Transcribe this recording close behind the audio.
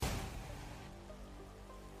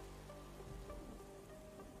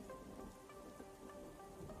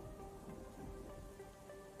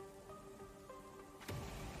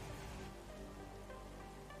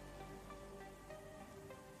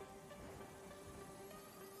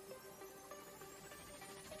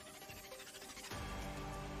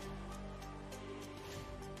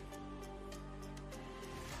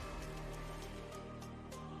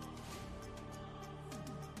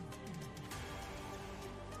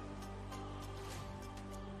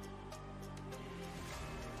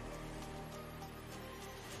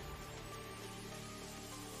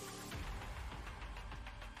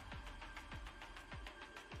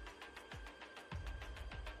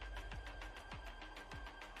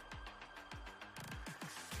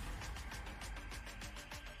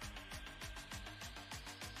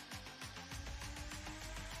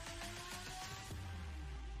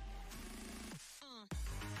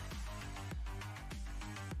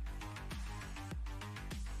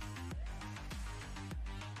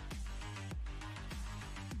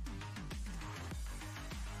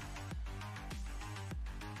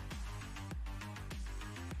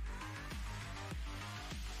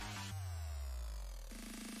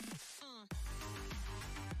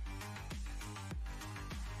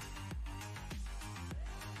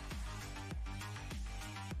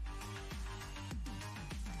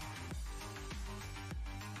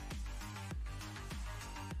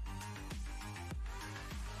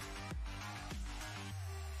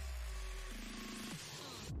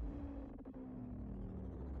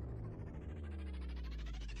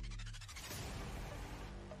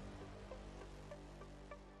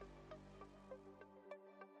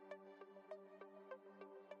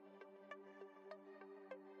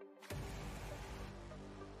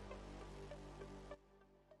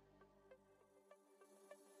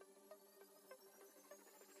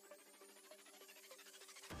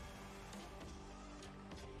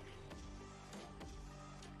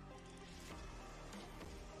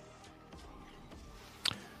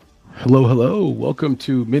Hello, hello. Welcome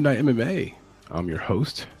to Midnight MMA. I'm your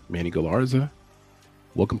host, Manny Galarza.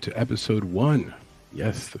 Welcome to episode one.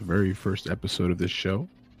 Yes, the very first episode of this show.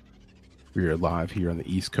 We are live here on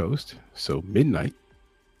the East Coast. So, midnight,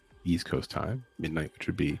 East Coast time, midnight, which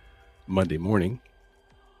would be Monday morning.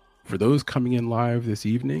 For those coming in live this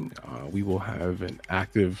evening, we will have an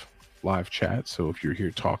active live chat. So, if you're here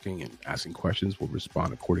talking and asking questions, we'll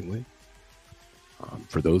respond accordingly.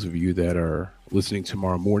 For those of you that are listening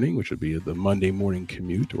tomorrow morning, which would be the Monday morning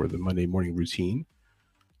commute or the Monday morning routine,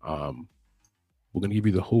 we're going to give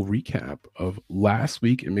you the whole recap of last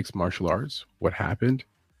week in mixed martial arts, what happened,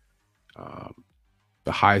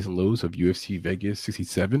 the highs and lows of UFC Vegas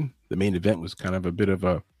 67. The main event was kind of a bit of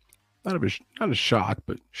a not a shock,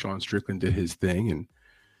 but Sean Strickland did his thing, and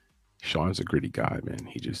Sean's a gritty guy, man.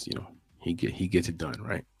 He just he gets it done,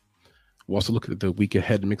 right? We'll also look at the week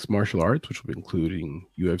ahead in mixed martial arts, which will be including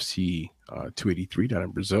UFC 283 down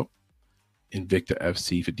in Brazil, Invicta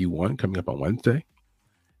FC 51 coming up on Wednesday.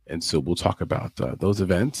 And so we'll talk about those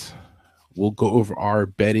events. We'll go over our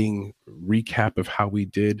betting recap of how we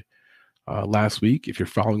did last week. If you're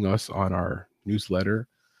following us on our newsletter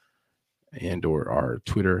and or our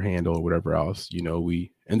Twitter handle or whatever else,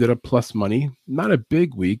 we ended up plus money. Not a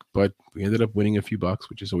big week, but we ended up winning a few bucks,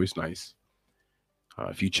 which is always nice.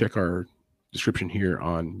 If you check our description here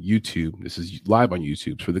on YouTube, this is live on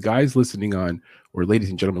YouTube. So for the guys listening on, or ladies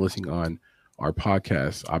and gentlemen listening on our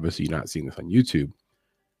podcast, obviously you're not seeing this on YouTube.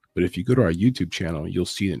 But if you go to our YouTube channel, you'll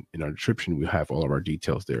see in our description, we have all of our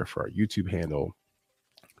details there for our YouTube handle,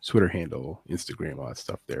 Twitter handle, Instagram, all that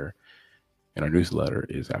stuff there. And our newsletter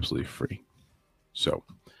is absolutely free. So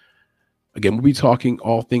again, we'll be talking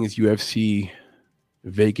all things UFC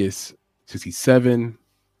Vegas 67,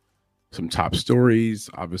 some top stories,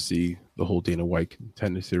 obviously the whole Dana White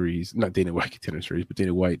contender series, not Dana White contender series, but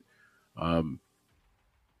Dana White,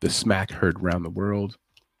 the smack heard around the world.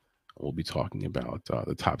 We'll be talking about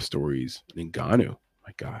the top stories. Ngannou,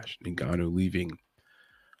 my gosh, Ngannou leaving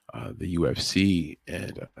the UFC.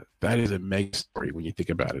 And that is a mega story when you think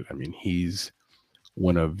about it. I mean, he's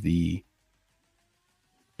one of the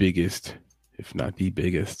biggest, if not the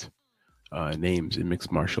biggest, names in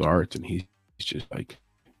mixed martial arts. And he's just like,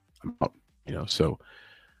 I'm out, so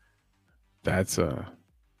that's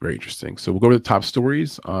very interesting. So we'll go to the top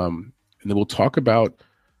stories, and then we'll talk about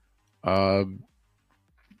what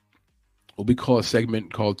we call a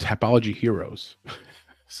segment called Tapology Heroes.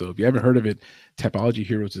 So if you haven't heard of it, Tapology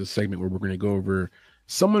Heroes is a segment where we're going to go over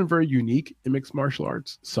someone very unique in mixed martial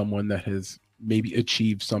arts, someone that has maybe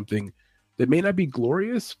achieved something that may not be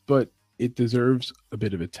glorious, but it deserves a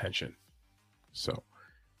bit of attention. So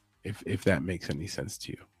if that makes any sense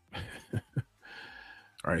to you.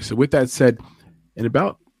 All right. So with that said, in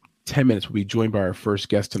about 10 minutes, we'll be joined by our first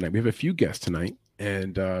guest tonight. We have a few guests tonight,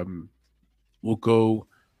 and we'll go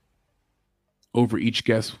over each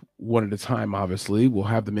guest one at a time, obviously. We'll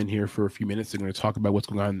have them in here for a few minutes. They're going to talk about what's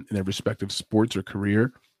going on in their respective sports or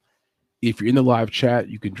career. If you're in the live chat,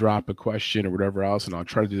 you can drop a question or whatever else, and I'll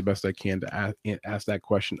try to do the best I can to ask that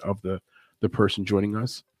question of the person joining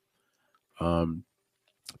us.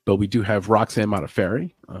 But we do have Roxanne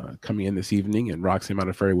Modafferi coming in this evening, and Roxanne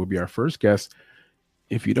Modafferi will be our first guest.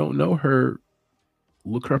 If you don't know her,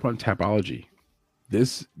 look her up on Tapology.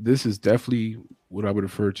 This is definitely what I would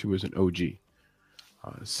refer to as an OG,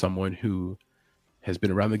 someone who has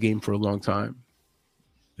been around the game for a long time.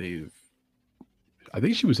 I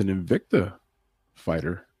think she was an Invicta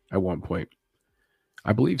fighter at one point.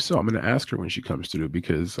 I believe so. I'm going to ask her when she comes through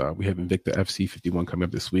because we have Invicta FC 51 coming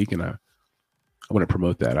up this week, and I want to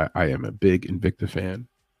promote that. I am a big Invicta fan.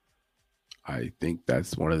 I think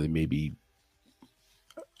that's one of the maybe,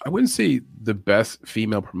 I wouldn't say the best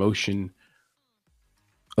female promotion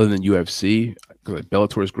other than UFC, because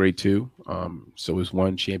Bellator is great too. So is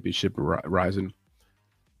One Championship Rising.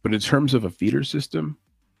 But in terms of a feeder system,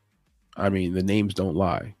 I mean, the names don't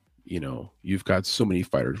lie. You've got so many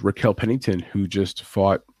fighters. Raquel Pennington, who just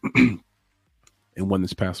fought and won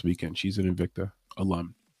this past weekend. She's an Invicta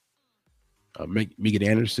alum. Megan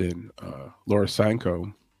Anderson, Laura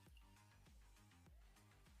Sanko.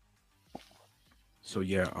 So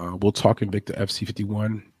yeah, we'll talk Invicta FC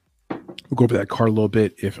 51. We'll go over that card a little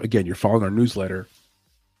bit. If again you're following our newsletter,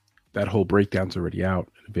 that whole breakdown's already out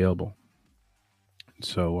and available.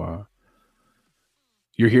 So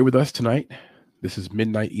you're here with us tonight. This is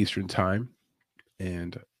midnight Eastern time,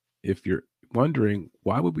 and if you're wondering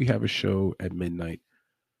why would we have a show at midnight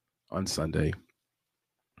on Sunday,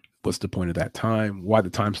 what's the point of that time? Why the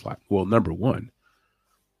time slot? Well, number one,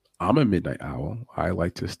 I'm a midnight owl. I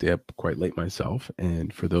like to stay up quite late myself.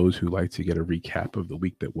 And for those who like to get a recap of the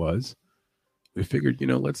week that was, we figured,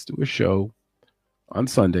 let's do a show on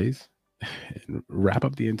Sundays and wrap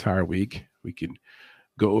up the entire week. We can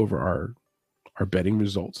go over our betting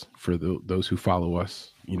results for those who follow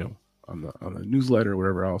us, on the newsletter or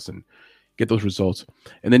whatever else, and get those results.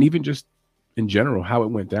 And then even just in general, how it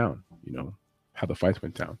went down, how the fights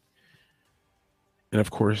went down. And of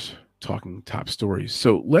course, talking top stories.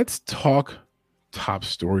 So let's talk top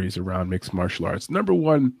stories around mixed martial arts. Number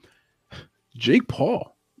one, Jake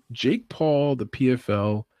Paul. Jake Paul, the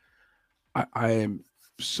PFL. I am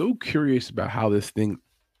so curious about how this thing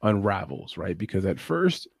unravels, right? Because at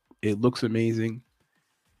first it looks amazing.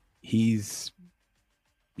 He's,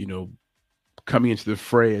 coming into the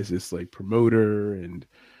fray as this like promoter and,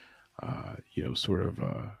 sort of,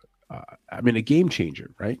 a game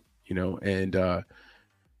changer, right?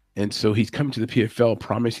 And so he's coming to the PFL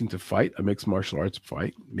promising to fight a mixed martial arts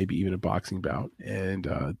fight, maybe even a boxing bout. And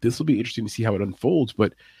this will be interesting to see how it unfolds.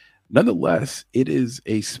 But nonetheless, it is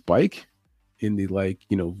a spike in the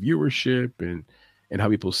viewership and how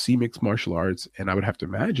people see mixed martial arts. And I would have to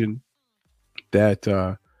imagine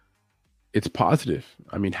that it's positive.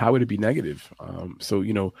 I mean, how would it be negative?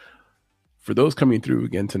 So, for those coming through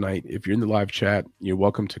again tonight, if you're in the live chat, you're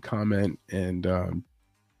welcome to comment and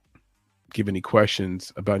give any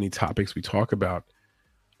questions about any topics we talk about.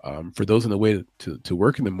 For those on the way to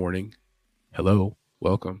work in the morning, hello,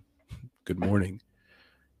 welcome, good morning.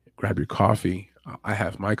 Grab your coffee. I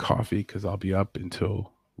have my coffee because I'll be up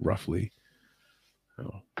until roughly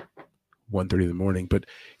 1:30 in the morning. But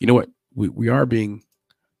you know what? We are being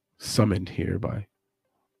summoned here by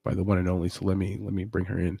the one and only. So let me bring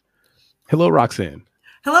her in. Hello, Roxanne.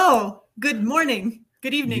 Hello. Good morning.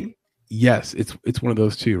 Good evening. Yes, it's one of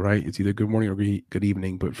those two, right? It's either good morning or good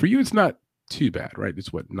evening. But for you, it's not too bad, right?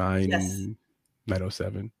 It's what,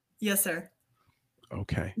 9:07? Yes, sir.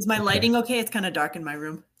 Okay. Is my lighting okay? It's kind of dark in my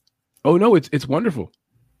room. Oh no, it's wonderful.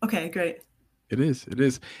 Okay, great. It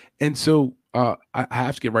is. And so I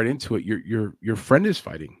have to get right into it. Your friend is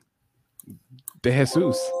fighting De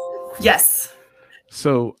Jesus. Yes.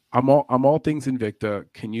 So I'm all things Invicta.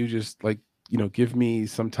 Can you just give me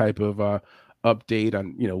some type of update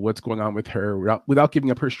on what's going on with her without giving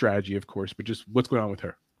up her strategy, of course, but just what's going on with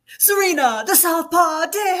her? Serena, the Southpaw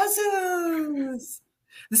De Jesus.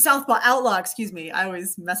 The Southpaw Outlaw, excuse me. I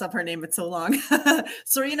always mess up her name. It's so long.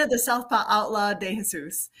 Serena, the Southpaw Outlaw De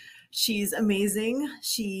Jesus. She's amazing.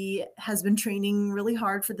 She has been training really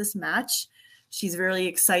hard for this match. She's very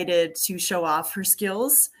excited to show off her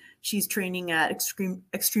skills. She's training at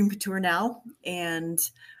Extreme Couture now, and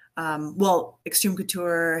Extreme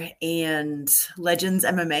Couture and Legends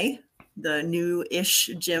MMA, the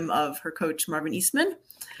new-ish gym of her coach Marvin Eastman.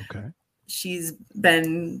 Okay. She's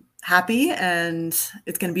been happy, and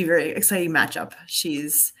it's going to be a very exciting matchup.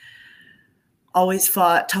 She's always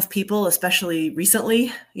fought tough people, especially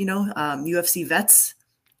recently, UFC vets,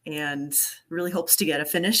 and really hopes to get a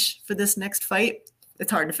finish for this next fight.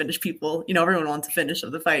 It's hard to finish people. Everyone wants a finish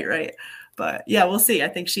of the fight, right? But yeah, we'll see. I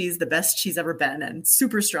think she's the best she's ever been, and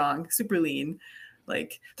super strong, super lean,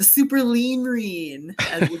 like the super lean Marine,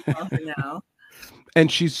 as we call her now. And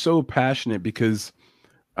she's so passionate because,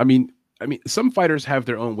 I mean, some fighters have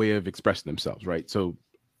their own way of expressing themselves, right? So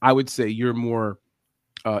I would say you're more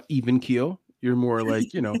even keel. You're more like,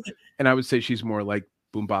 and I would say she's more like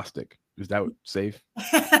bombastic. Is that safe?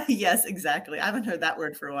 Yes, exactly. I haven't heard that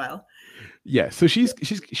word for a while. Yeah. So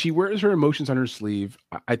she wears her emotions on her sleeve.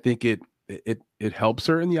 I think it helps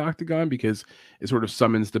her in the octagon because it sort of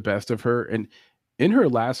summons the best of her. And in her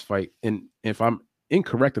last fight, and if I'm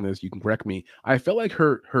incorrect on this, you can correct me, I felt like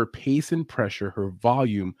her pace and pressure, her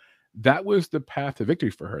volume, that was the path to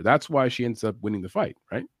victory for her. That's why she ends up winning the fight,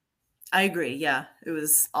 right? I agree. Yeah, it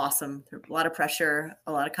was awesome. A lot of pressure,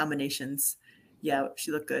 a lot of combinations. Yeah,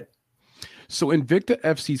 she looked good. So Invicta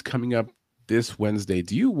FC is coming up this Wednesday.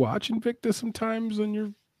 Do you watch Invicta sometimes on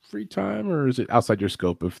your free time, or is it outside your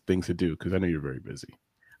scope of things to do? Because I know you're very busy.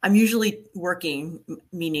 I'm usually working,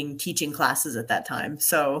 meaning teaching classes at that time.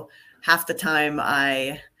 So half the time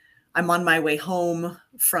I'm on my way home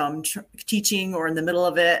from teaching or in the middle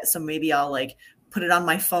of it. So maybe I'll put it on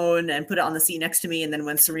my phone and put it on the seat next to me. And then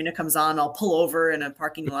when Serena comes on, I'll pull over in a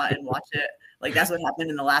parking lot and watch it. That's what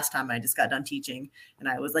happened in the last time I just got done teaching, and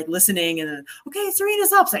I was listening, and then, okay,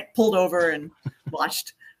 Serena's up. So I pulled over and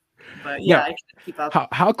watched. But yeah, I can't keep up.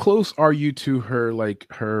 How close are you to her?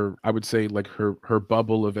 I would say her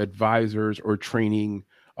bubble of advisors or training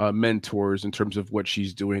mentors in terms of what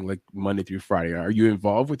she's doing Monday through Friday. Are you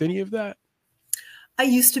involved with any of that? I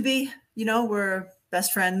used to be. We're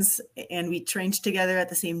best friends and we trained together at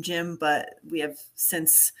the same gym, but we have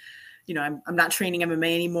since I'm not training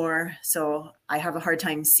MMA anymore, so I have a hard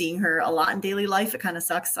time seeing her a lot in daily life. It kind of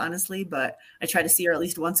sucks, honestly, but I try to see her at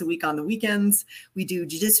least once a week on the weekends. We do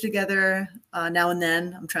jiu-jitsu together now and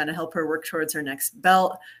then. I'm trying to help her work towards her next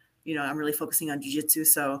belt. I'm really focusing on jiu-jitsu,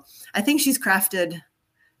 so I think she's crafted.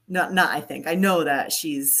 Not I think. I know that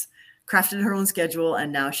she's crafted her own schedule,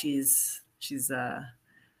 and now she's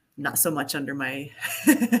not so much under my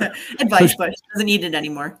advice, but she doesn't need it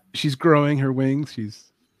anymore. She's growing her wings.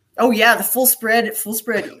 Oh yeah, the full spread,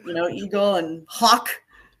 eagle and hawk,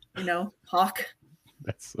 hawk.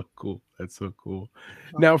 That's so cool. That's so cool.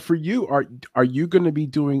 Now for you, are you going to be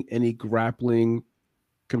doing any grappling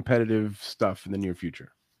competitive stuff in the near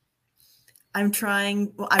future? I'm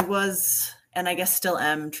trying. Well, I was, and I guess still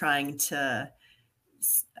am trying to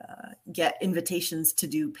get invitations to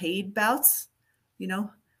do paid bouts.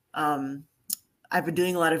 I've been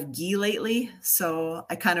doing a lot of gi lately, so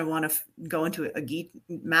I kind of want to go into a gi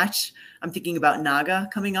match. I'm thinking about Naga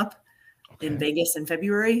coming up in Vegas in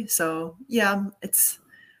February. So yeah,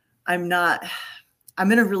 I'm in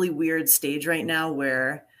a really weird stage right now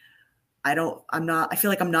where I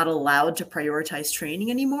feel like I'm not allowed to prioritize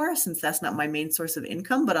training anymore, since that's not my main source of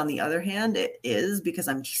income. But on the other hand, it is, because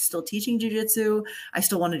I'm still teaching jiu-jitsu. I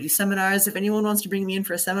still want to do seminars. If anyone wants to bring me in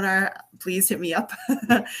for a seminar, please hit me up.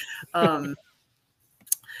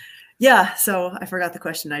 Yeah, so I forgot the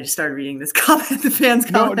question. I just started reading this comment, the fans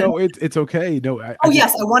comment. No, it's okay. No.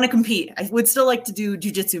 Yes, I want to compete. I would still like to do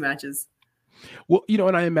jiu-jitsu matches. Well,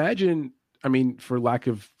 and I imagine, for lack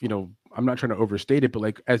of, I'm not trying to overstate it, but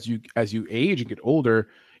like as you age and get older,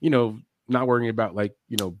 not worrying about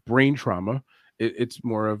brain trauma. It's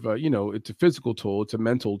more of a, it's a physical toll, it's a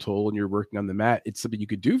mental toll, and you're working on the mat. It's something you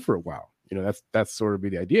could do for a while. That's sort of be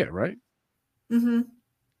the idea, right? Mm-hmm.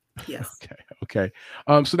 Yes. Okay.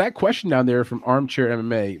 So that question down there from Armchair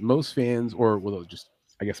MMA, most fans,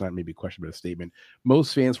 I guess not maybe a question, but a statement.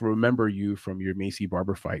 Most fans will remember you from your Maycee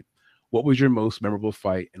Barber fight. What was your most memorable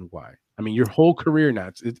fight and why? Your whole career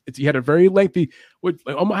now. You had a very lengthy.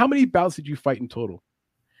 How many bouts did you fight in total?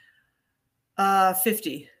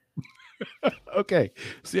 50. Okay,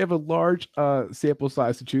 so you have a large sample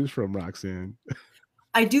size to choose from, Roxanne.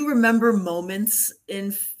 I do remember moments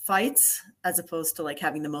in fights as opposed to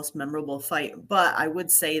having the most memorable fight, but I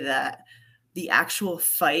would say that the actual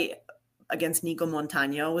fight against Nico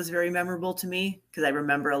Montano was very memorable to me, because I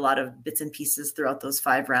remember a lot of bits and pieces throughout those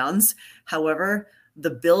 5 rounds. However,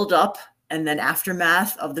 the build up and then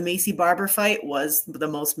aftermath of the Maycee Barber fight was the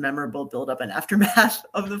most memorable build up and aftermath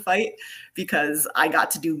of the fight, because I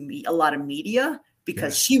got to do a lot of media,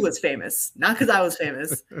 because she was famous, not because I was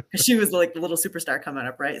famous, because she was like the little superstar coming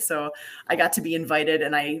up, right? So I got to be invited,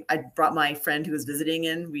 and I brought my friend who was visiting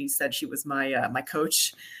in. We said she was my my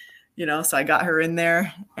coach, so I got her in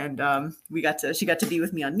there, and she got to be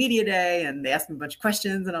with me on media day, and they asked me a bunch of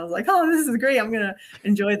questions, and I was like, oh, this is great. I'm gonna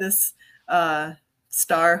enjoy this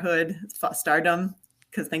stardom,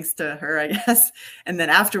 because thanks to her, I guess. And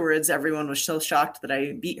then afterwards, everyone was so shocked that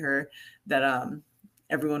I beat her that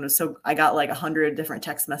everyone was I got 100 different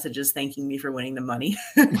text messages thanking me for winning the money.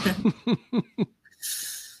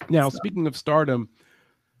 Now, speaking of stardom,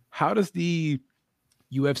 how does the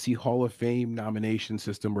UFC Hall of Fame nomination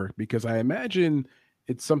system work? Because I imagine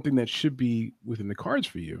it's something that should be within the cards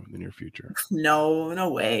for you in the near future. No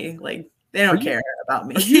way. They don't care about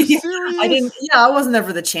me. Are you serious? I wasn't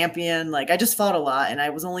ever the champion. I just fought a lot, and I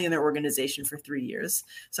was only in their organization for 3 years.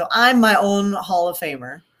 So I'm my own Hall of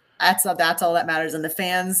Famer. That's all that matters. And the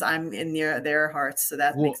fans, I'm in their hearts. So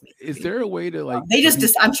that makes me happy. Is there a way to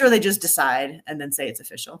I'm sure they just decide and then say it's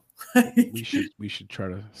official. we should try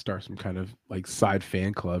to start some kind of side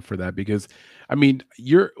fan club for that, because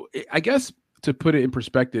I guess to put it in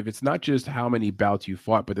perspective, it's not just how many bouts you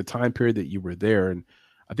fought, but the time period that you were there. And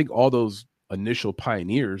I think all those initial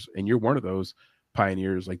pioneers, and you're one of those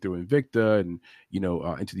pioneers, through Invicta and,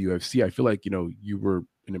 into the UFC. I feel like, you were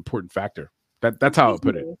an important factor. That's how I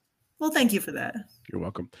put it. Well, thank you for that. You're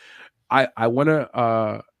welcome. I want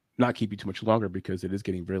to not keep you too much longer, because it is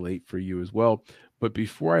getting very late for you as well. But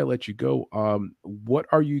before I let you go, what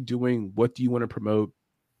are you doing? What do you want to promote?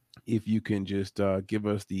 If you can just give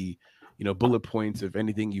us the, bullet points of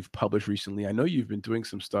anything you've published recently. I know you've been doing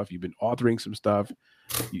some stuff. You've been authoring some stuff.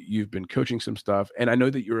 You've been coaching some stuff. And I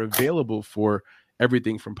know that you're available for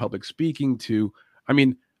everything from public speaking to,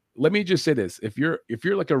 let me just say this. If you're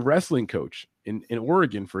like a wrestling coach in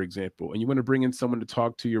Oregon, for example, and you want to bring in someone to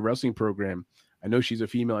talk to your wrestling program, I know she's a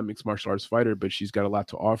female mixed martial arts fighter, but she's got a lot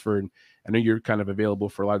to offer. And I know you're kind of available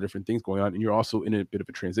for a lot of different things going on, and you're also in a bit of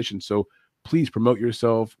a transition. So please promote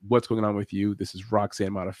yourself. What's going on with you? This is Roxanne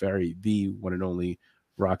Modafferi, the one and only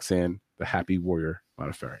Roxanne, the Happy Warrior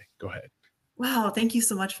Modafferi. Go ahead. Wow, thank you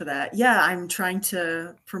so much for that. Yeah, I'm trying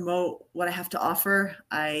to promote what I have to offer.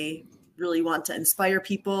 I really want to inspire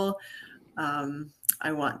people.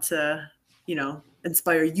 I want to,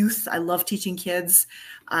 inspire youth. I love teaching kids.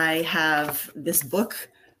 I have this book,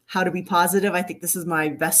 How to Be Positive. I think this is my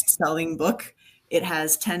best-selling book. It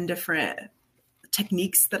has 10 different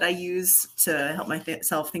techniques that I use to help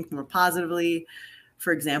myself think more positively.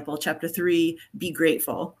 For example, chapter 3, be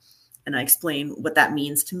grateful. And I explain what that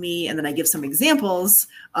means to me. And then I give some examples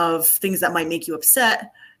of things that might make you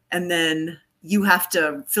upset. And then you have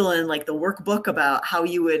to fill in like the workbook about how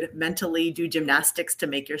you would mentally do gymnastics to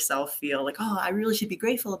make yourself feel like, oh, I really should be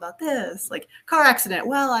grateful about this. Like car accident.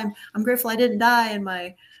 Well, I'm grateful I didn't die, and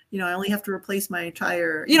I only have to replace my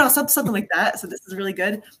tire, something like that. So this is really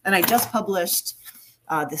good. And I just published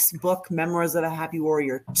this book, Memoirs of a Happy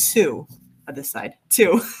Warrior 2. This side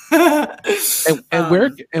too. and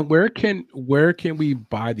where can we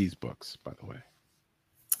buy these books, by the way?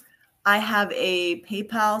 I have a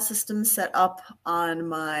PayPal system set up on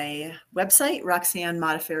my website,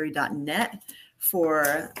 roxannemodafferi.net,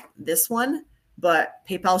 for this one, but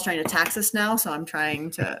PayPal is trying to tax us now, so I'm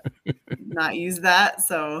trying to not use that.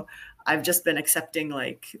 So I've just been accepting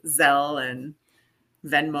like Zelle and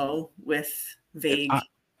Venmo with vague.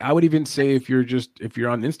 I would even say if you're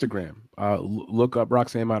on Instagram, look up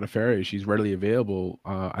Roxanne Modafferi. She's readily available.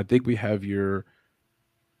 I think we have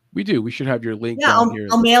we should have your link down here.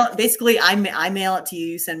 I'll mail it. Basically, I mail it to you.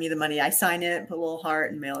 You send me the money. I sign it, put a little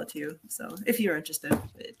heart, and mail it to you. So if you're interested,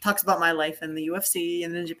 it talks about my life in the UFC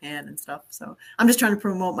and in Japan and stuff. So I'm just trying to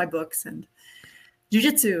promote my books and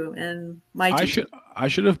jiu-jitsu and my. I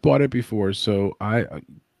should have bought it before. So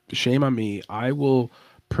shame on me. I will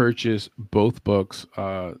purchase both books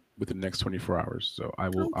within the next 24 hours. So I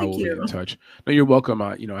will be in touch. No, you're welcome.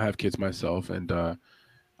 I have kids myself, and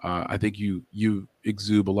I think you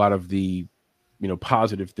exude a lot of the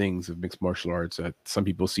positive things of mixed martial arts. That some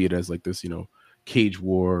people see it as like this cage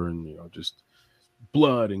war and just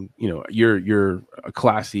blood, and you're a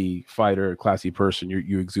classy fighter, a classy person.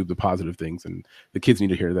 You exude the positive things, and the kids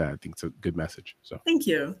need to hear that. I think it's a good message. So thank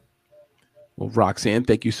you. Well, Roxanne,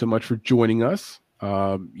 thank you so much for joining us.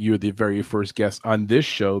 You're the very first guest on this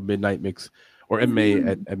show, Midnight Mix, or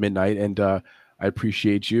MA at midnight, and I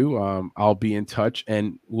appreciate you. I'll be in touch,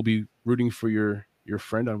 and we'll be rooting for your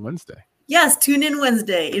friend on Wednesday. Yes, tune in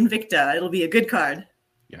Wednesday, Invicta. It'll be a good card.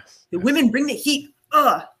 Yes. The women bring the heat.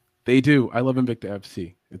 They do. I love Invicta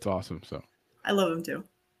FC. It's awesome. So I love them too.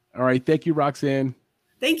 All right. Thank you, Roxanne.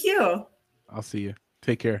 Thank you. I'll see you.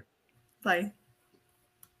 Take care. Bye.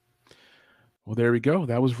 Well, there we go.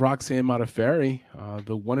 That was Roxanne Modafferi,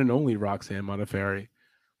 the one and only Roxanne Modafferi.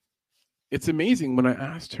 It's amazing when I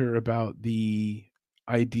asked her about the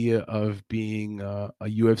idea of being a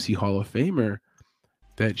UFC Hall of Famer,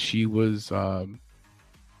 that she was, I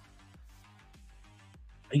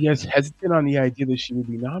guess, hesitant on the idea that she would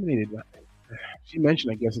be nominated. She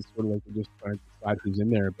mentioned, I guess it's sort of like they're just trying to decide who's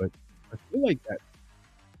in there, but I feel like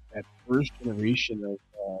that first generation of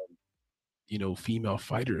female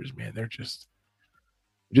fighters, man, they're just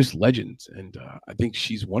legends, and I think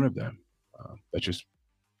she's one of them. That's just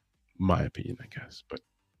my opinion, I guess. But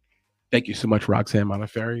thank you so much, Roxanne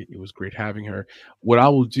Modafferi. It was great having her. What I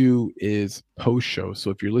will do is post show. So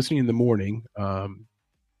if you're listening in the morning,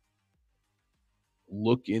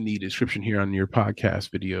 look in the description here on your podcast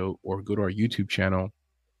video, or go to our YouTube channel,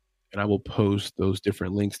 and I will post those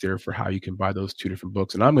different links there for how you can buy those two different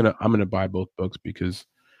books. And I'm gonna buy both books because,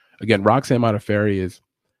 again, Roxanne Modafferi is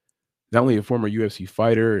not only a former UFC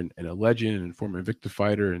fighter and a legend and former Invicta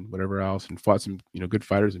fighter and whatever else, and fought some good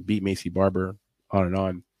fighters and beat Maycee Barber, on and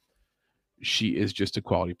on. She is just a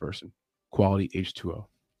quality person, quality H2O,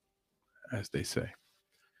 as they say.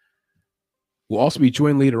 We'll also be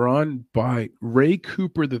joined later on by Ray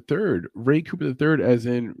Cooper III. Ray Cooper III, as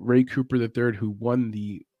in Ray Cooper III, who won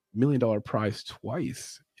the $1 million prize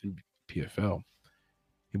twice in PFL.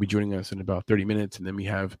 He'll be joining us in about 30 minutes, and then we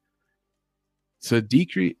have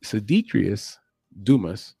Sadetrius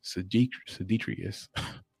Dumas.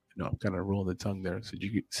 No, I'm kind of rolling the tongue there.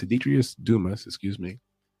 Sadetrius Dumas, excuse me,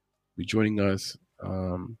 will be joining us at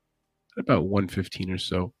about 1:15 or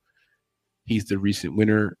so. He's the recent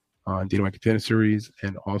winner on Dana White Contender Series,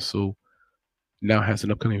 and also now has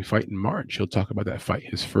an upcoming fight in March. He'll talk about that fight,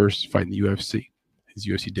 his first fight in the UFC, his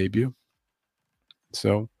UFC debut.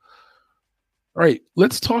 So, all right,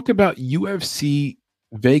 let's talk about UFC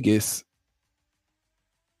Vegas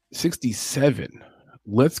 67.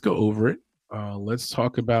 Let's go over it. Let's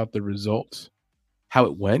talk about the results, how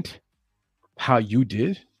it went, how you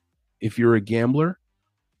did. If you're a gambler,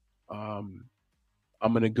 I'm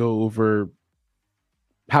going to go over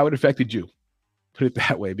how it affected you. Put it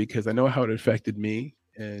that way, because I know how it affected me.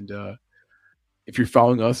 And if you're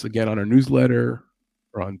following us again on our newsletter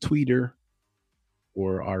or on Twitter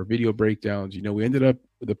or our video breakdowns, we ended up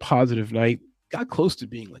with a positive night. Got close to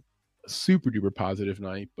being like a super duper positive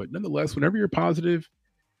night, but nonetheless, whenever you're positive,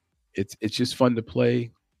 it's just fun to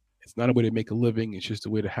play. It's not a way to make a living. It's just a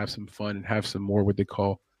way to have some fun and have some more what they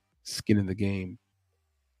call skin in the game.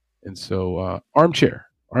 And so,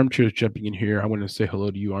 Armchair's jumping in here. I want to say hello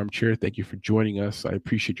to you, Armchair. Thank you for joining us. I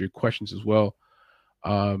appreciate your questions as well.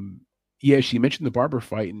 Yeah, she mentioned the barber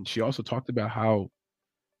fight, and she also talked about how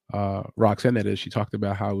Roxanne, that is, she talked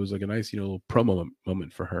about how it was like a nice, little promo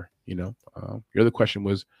moment for her. Your other question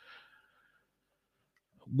was,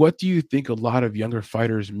 what do you think a lot of younger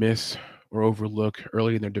fighters miss or overlook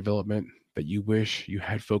early in their development that you wish you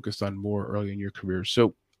had focused on more early in your career?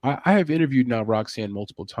 So I have interviewed now Roxanne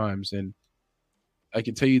multiple times, and I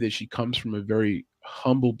can tell you that she comes from a very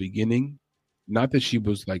humble beginning. Not that she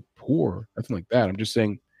was like poor, nothing like that. I'm just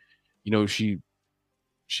saying,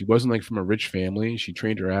 she wasn't like from a rich family. She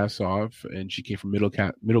trained her ass off, and she came from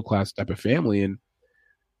middle class type of family, and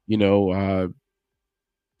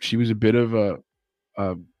she was a bit of a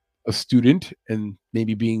student and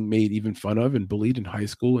maybe being made even fun of and bullied in high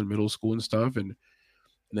school and middle school and stuff. And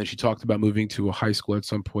then she talked about moving to a high school at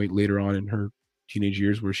some point later on in her teenage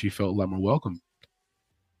years where she felt a lot more welcome.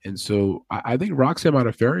 And so I think Roxanne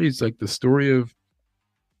Modafferi is like the story of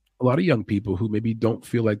a lot of young people who maybe don't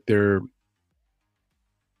feel like they're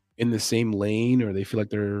in the same lane, or they feel like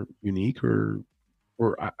they're unique, or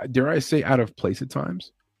dare I say out of place at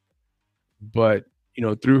times. But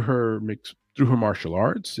through her martial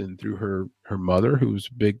arts and through her mother, who's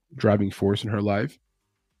a big driving force in her life,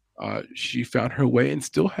 she found her way and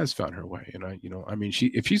still has found her way. And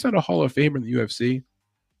if she's not a Hall of Famer in the UFC,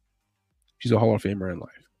 she's a Hall of Famer in life.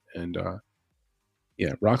 And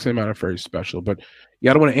yeah, Roxanne Modafferi is special. But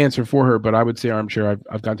yeah, I don't want to answer for her, but I would say, Armchair,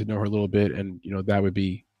 I've gotten to know her a little bit, and that would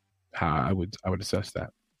be how I would assess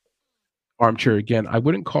that. Armchair, again, I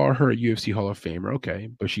wouldn't call her a UFC Hall of Famer, okay,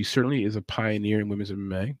 but she certainly is a pioneer in women's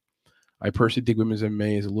MMA. I personally think women's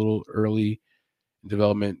MMA is a little early in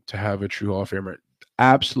development to have a true Hall of Famer.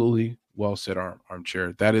 Absolutely well said,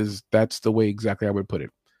 Armchair. That's the way exactly I would put it.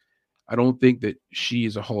 I don't think that she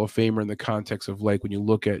is a Hall of Famer in the context of like when you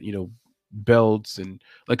look at, belts and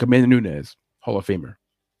like Amanda Nunes, Hall of Famer,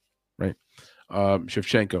 right?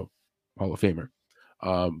 Shevchenko, Hall of Famer.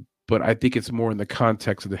 But I think it's more in the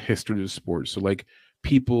context of the history of the sport. So like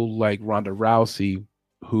people like Ronda Rousey,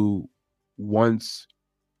 who once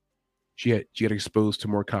she got exposed to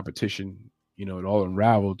more competition, it all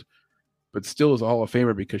unraveled, but still is a Hall of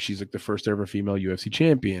Famer because she's like the first ever female UFC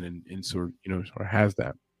champion, and sort of has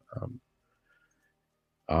that.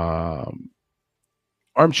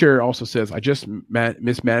 Armchair also says, I just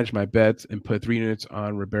mismanaged my bets and put 3 units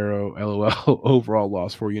on Ribeiro. LOL. Overall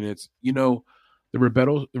lost 4 units. The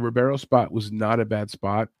Ribeiro spot was not a bad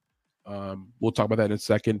spot. We'll talk about that in a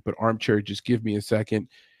second, but Armchair, just give me a second.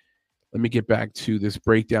 Let me get back to this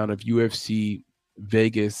breakdown of UFC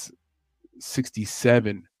Vegas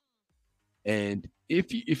 67. And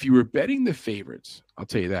if you were betting the favorites, I'll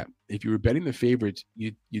tell you that. If you were betting the favorites,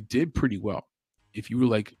 you did pretty well. If you were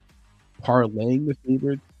like parlaying the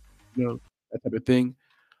favorites, that type of thing,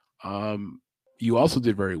 you also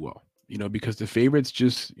did very well, because the favorites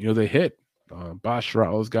just, they hit. Bosch,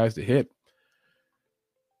 all those guys that hit.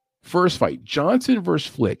 First fight, Johnson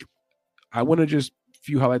versus Flick. I want to just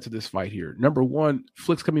few highlights of this fight here. Number one,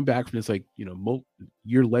 Flick's coming back from this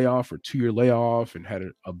year layoff or 2-year layoff and had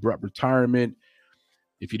an abrupt retirement.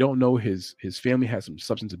 If you don't know, his family has some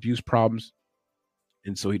substance abuse problems,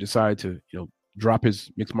 and so he decided to drop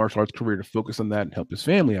his mixed martial arts career to focus on that and help his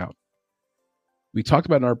family out. We talked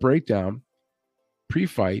about in our breakdown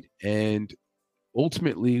pre-fight, and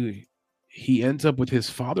ultimately he ends up with his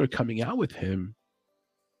father coming out with him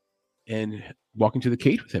and walking to the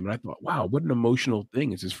cage with him. And I thought, wow, what an emotional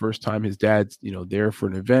thing. It's his first time. His dad's, there for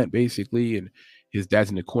an event basically. And his dad's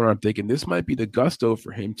in the corner. I'm thinking this might be the gusto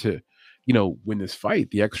for him to, win this fight,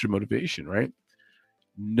 the extra motivation, right?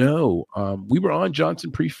 No, we were on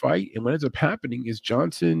Johnson pre-fight. And what ends up happening is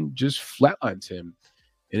Johnson just flatlines him.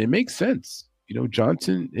 And it makes sense.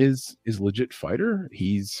 Johnson is a legit fighter.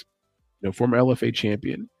 He's, former LFA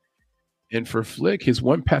champion. And for Flick, his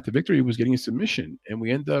one path to victory was getting a submission. And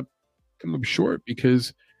we end up coming up short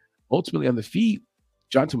because ultimately on the feet,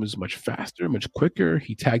 Johnson was much faster, much quicker.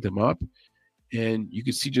 He tagged him up. And you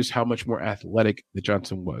could see just how much more athletic that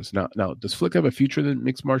Johnson was. Now, does Flick have a future in the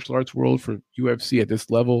mixed martial arts world for UFC at this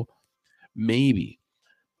level? Maybe.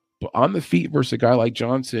 But on the feet versus a guy like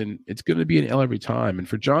Johnson, it's going to be an L every time. And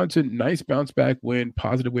for Johnson, nice bounce back win,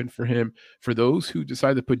 positive win for him. For those who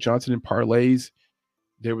decide to put Johnson in parlays,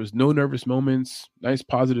 there was no nervous moments. Nice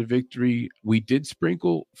positive victory. We did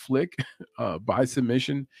sprinkle Flick by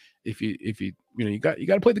submission. If you you got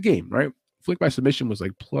to play the game, right? Flick by submission was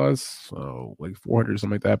like plus like 400 or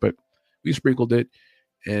something like that, but we sprinkled it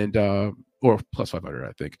and or plus 500,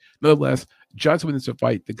 I think. Nonetheless, Johnson wins the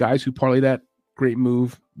fight. The guys who parlay that, great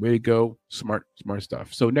move, way to go, smart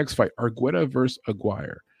stuff. So next fight, Argueta versus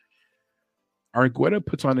Aguirre. Argueta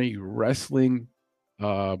puts on a wrestling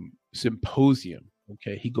symposium.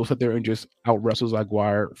 Okay, he goes out there and just out wrestles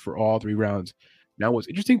Aguirre for all 3 rounds. Now, what's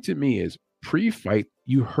interesting to me is pre-fight,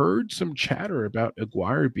 you heard some chatter about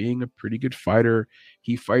Aguirre being a pretty good fighter.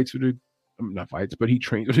 He fights with not fights, but he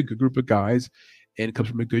trains with a good group of guys and comes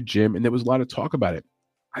from a good gym. And there was a lot of talk about it.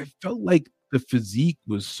 I felt like the physique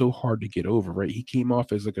was so hard to get over, right? He came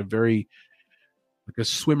off as like a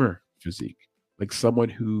swimmer physique, like someone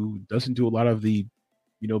who doesn't do a lot of the,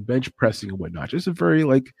 bench pressing and whatnot. Just a very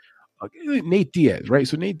like Nate Diaz, right?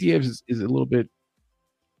 So Nate Diaz is a little bit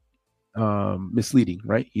misleading,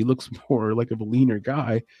 right? He looks more like a leaner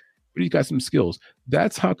guy, but he's got some skills.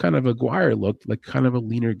 That's how kind of Aguirre looked, like kind of a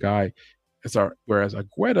leaner guy. Whereas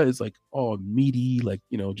Argueta is like all meaty, like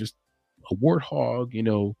just a warthog,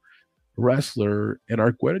 wrestler. And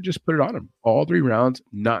Argueta just put it on him all 3 rounds.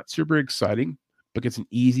 Not super exciting, but gets an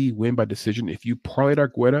easy win by decision. If you parlayed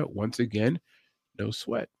Argueta, once again, no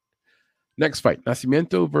sweat. Next fight,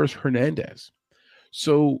 Nascimento versus Hernandez.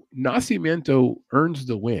 So Nascimento earns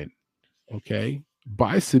the win, okay,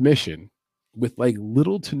 by submission with like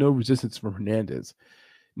little to no resistance from Hernandez.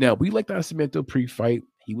 Now, we like Nascimento pre-fight.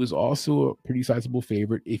 He was also a pretty sizable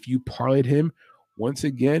favorite. If you parlayed him, once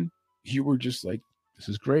again, you were just like, this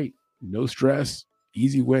is great. No stress,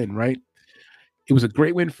 easy win, right? It was a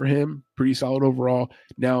great win for him, pretty solid overall.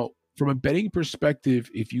 Now, from a betting perspective,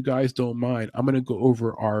 if you guys don't mind, I'm going to go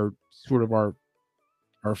over our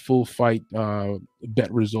full fight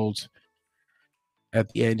bet results at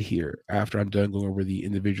the end here after I'm done going over the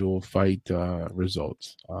individual fight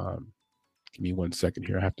results. Give me 1 second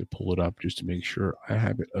here. I have to pull it up just to make sure I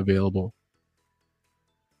have it available.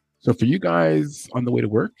 So for you guys on the way to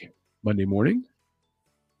work Monday morning,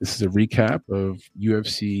 this is a recap of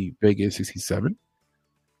UFC Vegas 67.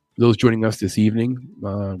 For those joining us this evening,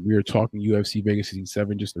 we are talking UFC Vegas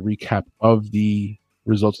 67, just a recap of the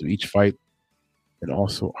results of each fight and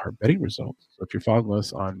also our betting results. So if you're following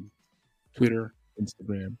us on Twitter,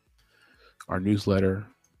 Instagram, our newsletter,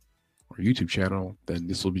 our YouTube channel, then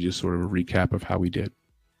this will be just sort of a recap of how we did.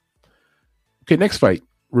 Okay, next fight,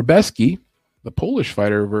 Rubeski, the Polish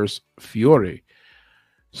fighter, versus Fiore.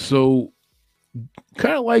 So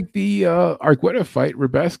kind of like the Argueta fight,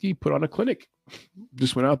 Rubeski put on a clinic.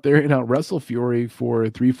 Just went out there and out wrestled Fiore for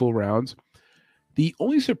 3 full rounds. The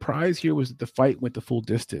only surprise here was that the fight went the full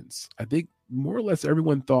distance. I think more or less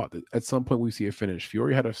everyone thought that at some point we see a finish.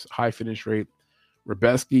 Fiore had a high finish rate.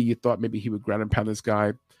 Rubeski, you thought maybe he would ground and pound this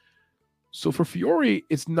guy. So for Fiore,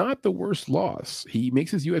 it's not the worst loss. He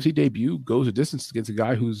makes his UFC debut, goes a distance against a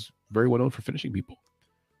guy who's very well known for finishing people.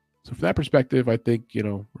 So from that perspective, I think,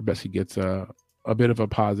 Rubeski gets a bit of a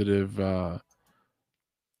positive,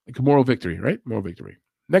 like a moral victory, right? Moral victory.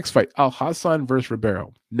 Next fight, Alhassan versus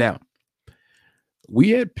Ribeiro. Now,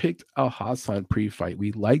 we had picked Alhassan pre-fight.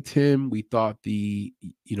 We liked him. We thought the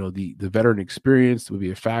veteran experience would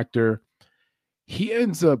be a factor. He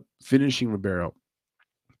ends up finishing Ribeiro.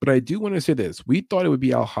 But I do want to say this. We thought it would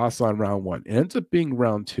be Alhassan round 1. It ends up being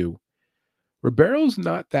round 2. Ribeiro's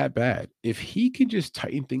not that bad. If he can just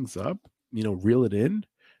tighten things up, reel it in,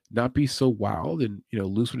 not be so wild and,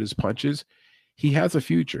 loose with his punches, he has a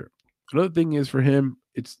future. Another thing is for him,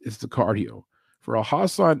 it's the cardio. For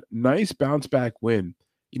Alhassan, nice bounce back win.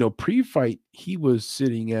 Pre-fight, he was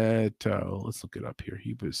sitting at, let's look it up here.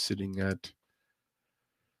 He was sitting at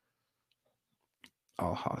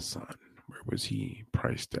Alhassan. Where was he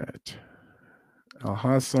priced at?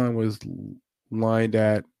 Alhassan was lined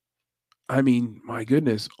at, my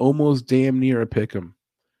goodness, almost damn near a pick'em,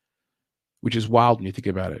 which is wild when you think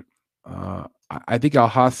about it. I think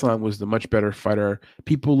Alhassan was the much better fighter.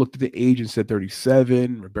 People looked at the age and said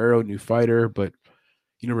 37. Ribeiro, new fighter, but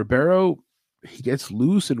Ribeiro, he gets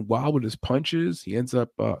loose and wild with his punches. He ends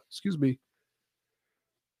up, excuse me.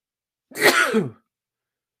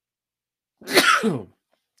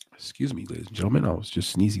 Excuse me, ladies and gentlemen. I was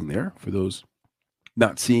just sneezing there. For those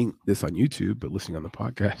not seeing this on YouTube, but listening on the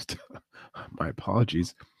podcast, my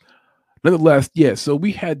apologies. Nonetheless, yeah, so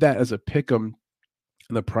we had that as a pick'em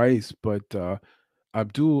in the price, but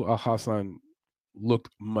Abdul Alhassan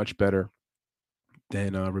looked much better.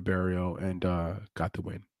 then Ribeiro, and got the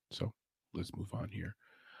win. So let's move on here.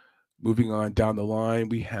 Moving on down the line,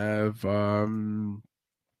 we have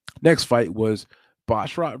next fight was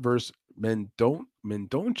Bashrat versus Mendoza,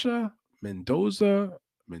 Mendonca.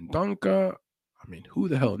 I mean, who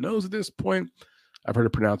the hell knows at this point? I've heard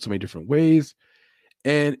it pronounced so many different ways.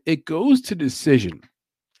 And it goes to decision.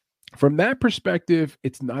 From that perspective,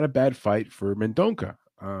 it's not a bad fight for Mendonca.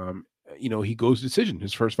 He goes to decision.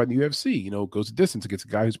 His first fight in the UFC, goes to distance against a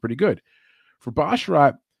guy who's pretty good. For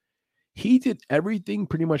Bashrat, he did everything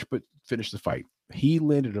pretty much but finish the fight. He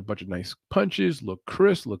landed a bunch of nice punches, looked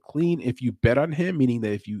crisp, looked clean. If you bet on him, meaning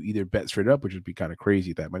that if you either bet straight up, which would be kind of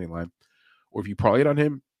crazy at that money line, or if you parlay it on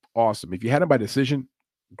him, awesome. If you had him by decision,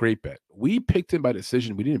 great bet. We picked him by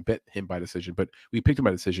decision. We didn't bet him by decision, but we picked him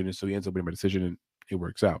by decision, and so he ends up winning by decision, and it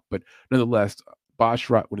works out. But nonetheless,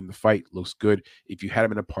 Bashrat winning the fight looks good. If you had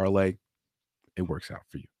him in a parlay, it works out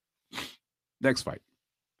for you. Next fight.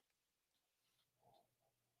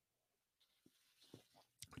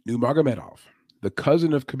 Nurmagomedov, the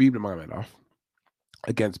cousin of Khabib Nurmagomedov,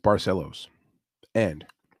 against Barcelos. And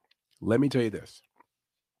let me tell you this.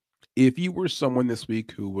 If you were someone this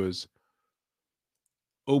week who was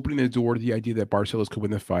opening the door to the idea that Barcelos could win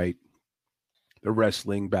the fight, the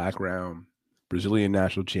wrestling background, Brazilian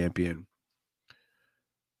national champion,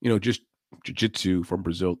 just jiu-jitsu from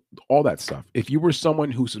Brazil, all that stuff. If you were someone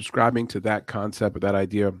who's subscribing to that concept or that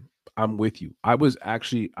idea, I'm with you. I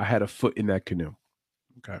had a foot in that canoe.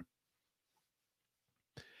 Okay.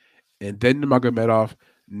 And then Nurmagomedov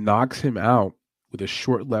knocks him out with a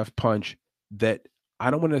short left punch that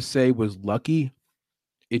I don't want to say was lucky.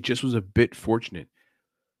 It just was a bit fortunate.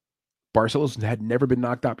 Barcelos had never been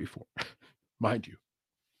knocked out before, mind you.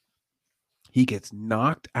 He gets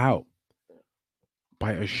knocked out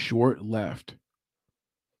by a short left.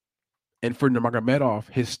 And for Nurmagomedov,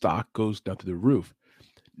 his stock goes down to the roof.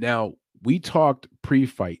 Now, we talked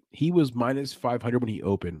pre-fight. He was minus 500 when he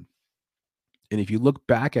opened. And if you look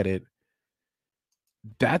back at it,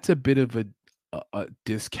 that's a bit of a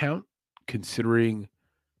discount considering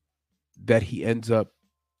that he ends up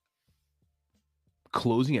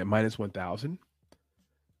closing at minus 1,000.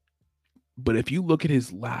 But if you look at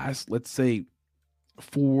his last, let's say,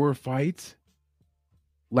 4 fights,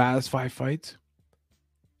 last 5 fights,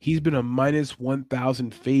 he's been a minus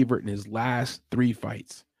 1,000 favorite in his last 3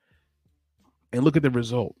 fights. And look at the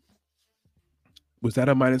result. Was that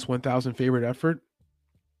a minus 1,000 favorite effort?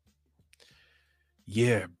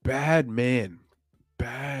 Yeah, bad man.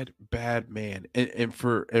 Bad man. And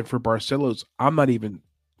for Barcelos, I'm not even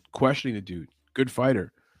questioning the dude. Good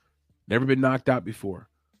fighter. Never been knocked out before.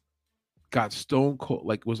 Got stone cold,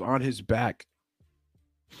 like was on his back.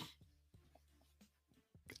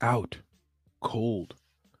 Out. Cold.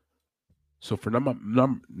 So for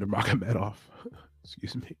Nurmagomedov,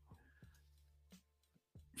 excuse me.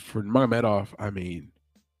 For Nurmagomedov, I mean,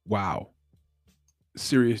 wow.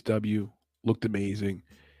 Serious W, looked amazing,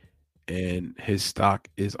 and his stock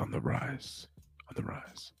is on the rise. On the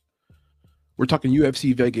rise. We're talking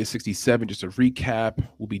UFC Vegas 67. Just a recap.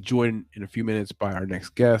 We'll be joined in a few minutes by our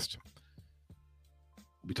next guest.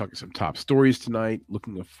 We'll be talking some top stories tonight,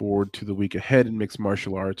 looking forward to the week ahead in mixed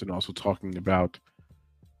martial arts, and also talking about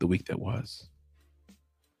the week that was.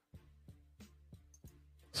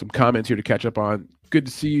 Some comments here to catch up on. Good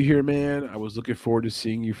to see you here, man. I was looking forward to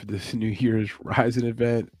seeing you for this New Year's Rising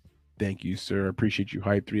event. Thank you, sir. Appreciate you,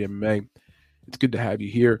 Hype 3 MMA. It's good to have you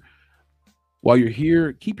here. While you're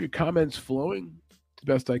here, keep your comments flowing the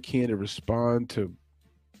best I can to respond to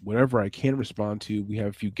whatever I can respond to. We have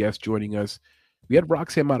a few guests joining us. We had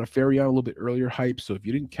Roxanne Modafferi on a little bit earlier, Hype. So if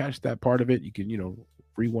you didn't catch that part of it, you can,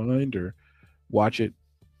 rewind or watch it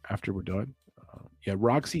after we're done.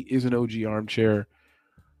 Roxy is an OG armchair.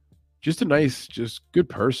 Just a nice, just good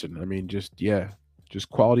person. I mean, just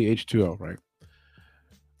quality H2O, right?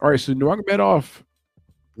 All right, so Nurmagomedov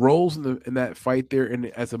rolls in that fight there, and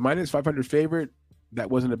as a minus 500 favorite, that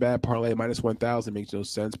wasn't a bad parlay. Minus 1,000 makes no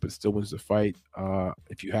sense, but still wins the fight.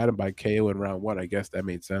 If you had him by KO in round 1, I guess that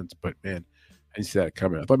made sense. But man, I didn't see that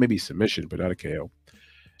coming. I thought maybe submission, but not a KO.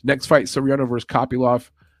 Next fight, Soriano versus Kopylov.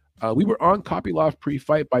 We were on Kopylov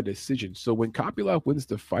pre-fight by decision. So when Kopylov wins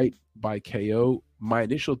the fight by KO, my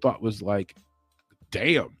initial thought was like,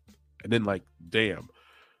 damn. And then like, damn.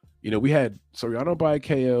 We had Soriano by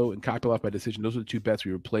KO and Kopylov by decision. Those are the 2 bets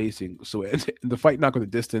we were placing. So in the fight not going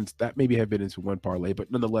the distance, that maybe had been into one parlay.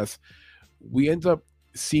 But nonetheless, we end up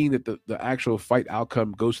seeing that the actual fight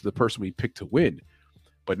outcome goes to the person we picked to win.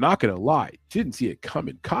 But not going to lie, didn't see it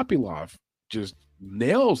coming. Kopylov just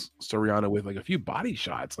nails Soriano with like a few body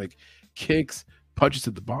shots, like kicks, punches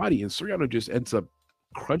to the body, and Soriano just ends up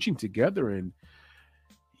crunching together and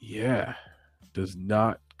Yeah, does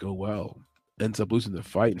not go well. Ends up losing the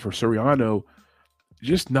fight. And for Soriano,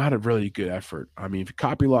 just not a really good effort. I mean,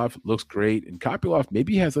 Kopylov looks great, and Kopylov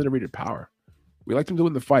maybe has underrated power. We liked him to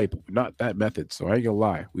win the fight, but not that method. So I ain't gonna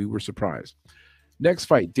lie, we were surprised. Next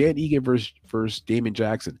fight, Dan Egan versus Damon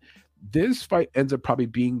Jackson. This fight ends up probably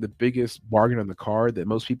being the biggest bargain on the card that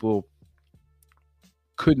most people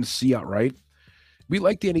couldn't see outright. We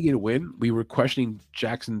liked Dan Egan to win. We were questioning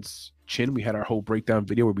Jackson's chin. We had our whole breakdown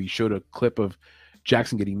video where we showed a clip of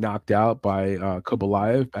Jackson getting knocked out by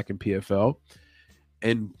Kobalaev back in PFL.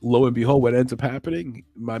 And lo and behold, what ends up happening?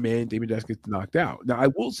 My man Damon Jackson gets knocked out. Now, I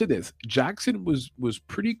will say this: Jackson was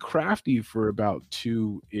pretty crafty for about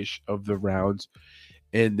 2-ish of the rounds,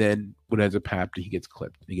 and then what ends up happening, he gets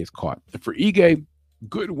clipped, he gets caught. And for Ige,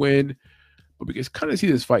 good win, but we just kind of see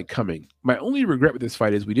this fight coming. My only regret with this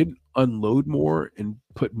fight is we didn't unload more and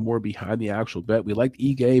put more behind the actual bet. We liked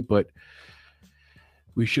Ige, but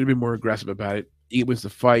we should have been more aggressive about it. It was the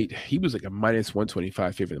fight. He was like a minus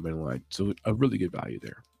 125 favorite in the money line. So a really good value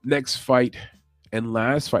there. Next fight and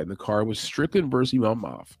last fight in the card was Strickland versus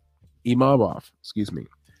Imavov, excuse me.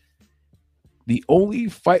 The only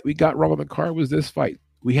fight we got wrong on the card was this fight.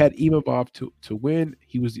 We had Imavov to win.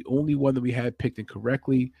 He was the only one that we had picked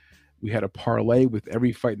incorrectly. We had a parlay with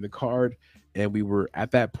every fight in the card, and we were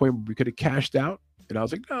at that point where we could have cashed out. And I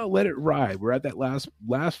was like, no, let it ride. We're at that last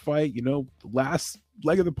fight, the last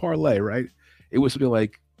leg of the parlay, right? It was something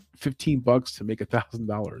like $15 to make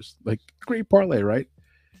 $1,000. Like, great parlay, right?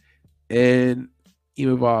 And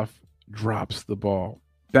Imavov drops the ball.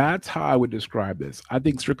 That's how I would describe this. I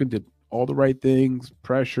think Strickland did all the right things,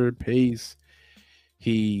 pressure, pace.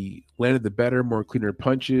 He landed the better, more cleaner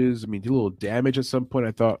punches. I mean, did a little damage at some point.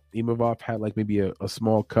 I thought Imavov had like maybe a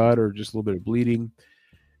small cut or just a little bit of bleeding.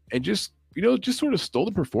 And just sort of stole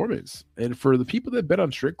the performance. And for the people that bet on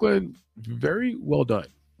Strickland, very well done.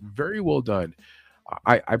 Very well done.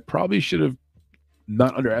 I probably should have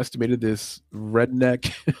not underestimated this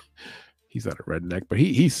redneck. He's not a redneck, but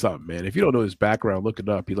he's something, man. If you don't know his background, look it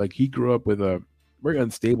up. He grew up with a very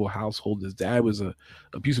unstable household. His dad was a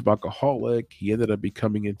abusive alcoholic. He ended up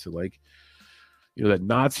becoming into that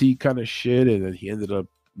Nazi kind of shit, and then he ended up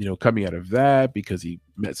coming out of that because he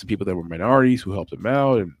met some people that were minorities who helped him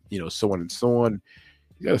out, and so on and so on.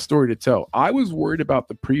 He's got a story to tell. I was worried about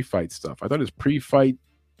the pre-fight stuff. I thought his pre-fight,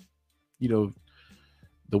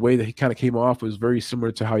 the way that he kind of came off was very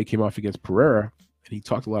similar to how he came off against Pereira, and he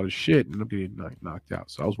talked a lot of shit and ended up getting knocked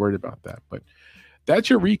out. So I was worried about that. But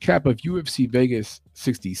that's your recap of UFC Vegas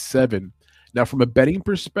 67. Now, from a betting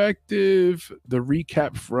perspective, the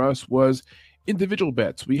recap for us was individual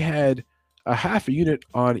bets. We had a half a unit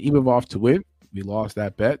on Imavov to win. We lost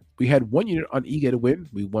that bet. We had 1 unit on Ige to win.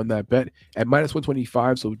 We won that bet at minus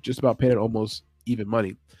 125, so just about paid at almost even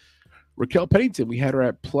money. Raquel Pennington, we had her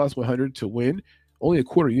at plus 100 to win. Only a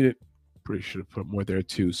quarter unit. Pretty should have put more there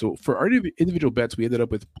too. So for our individual bets, we ended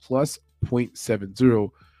up with plus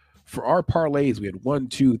 0.70. For our parlays, we had 1,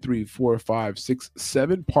 2, 3, 4, 5, 6,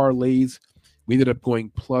 7 parlays. We ended up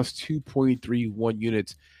going plus 2.31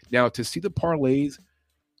 units. Now, to see the parlays,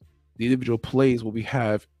 the individual plays, what we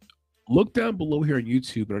have, look down below here on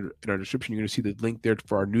YouTube in our description. You're going to see the link there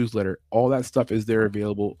for our newsletter. All that stuff is there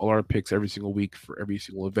available. All our picks every single week for every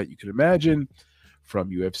single event you can imagine,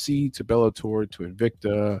 from UFC to Bellator to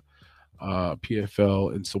Invicta,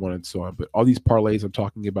 PFL, and so on and so on. But all these parlays I'm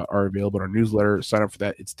talking about are available in our newsletter. Sign up for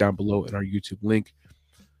that. It's down below in our YouTube link.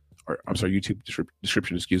 Or I'm sorry, YouTube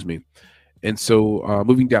description, excuse me. And so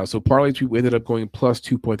moving down. So parlays, we ended up going plus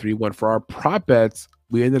 2.31. For our prop bets,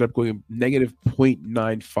 we ended up going negative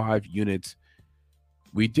 0.95 units.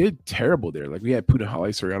 We did terrible there. Like, we had Punahele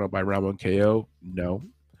Soriano by round 1 KO. No.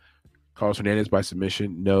 Carlos Hernandez by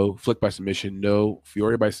submission. No. Flick by submission. No.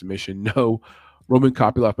 Fiore by submission. No. Roman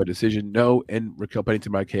Kopylov by decision. No. And Raquel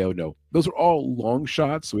Pennington by KO. No. Those are all long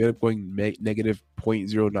shots. So we ended up going negative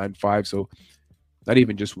 0.095. So not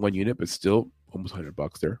even just 1 unit, but still almost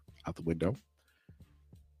 $100 there out the window.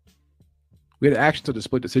 We had actions to the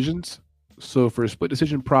split decisions. So for split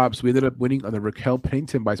decision props, we ended up winning on the Raquel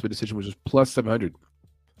Pennington by split decision, which was plus 700.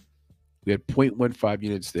 We had 0.15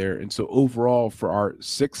 units there. And so overall, for our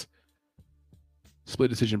 6 split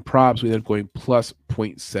decision props, we ended up going plus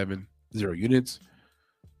 0.70 units.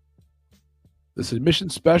 The submission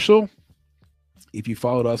special, if you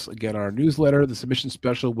followed us again on our newsletter, the submission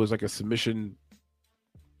special was like a submission,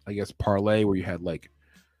 I guess, parlay where you had like,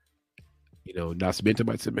 Nascimento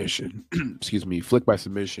by submission, excuse me, Flick by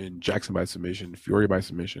submission, Jackson by submission, Fiore by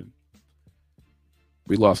submission.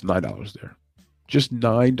 We lost $9 there. Just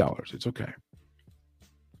 $9. It's okay.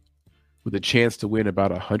 With a chance to win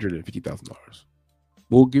about $150,000.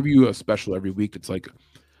 We'll give you a special every week. It's like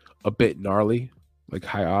a bit gnarly, like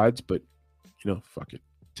high odds, but fuck it,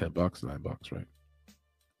 $10, $9, right?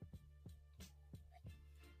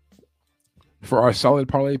 For our solid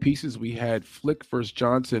parlay pieces, we had Flick versus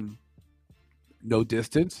Johnson, no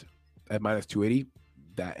distance at minus 280.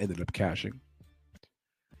 That ended up cashing.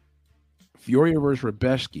 Fiore versus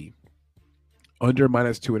Rabeski, under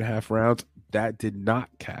minus 2.5 rounds. That did not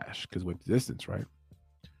cash because it went the distance, right?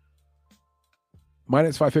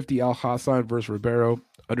 Minus 550 Al Hassan versus Ribeiro,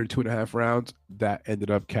 under 2.5 rounds. That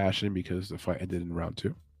ended up cashing because the fight ended in round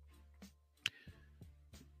 2.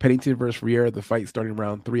 Pennington versus Riera, the fight starting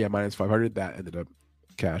round 3 at minus 500. That ended up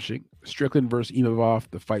cashing. Strickland versus Imavov,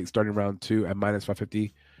 the fight starting round 2 at minus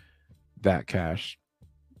 550. That cashed.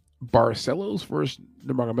 Barcelos versus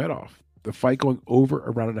Nurmagomedov, the fight going over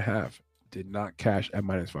a round and a half, did not cash at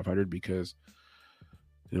minus 500 because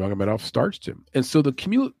Nurmagomedov starched him. And so the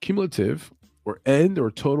cumulative or end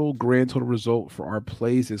or total grand total result for our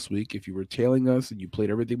plays this week, if you were tailing us and you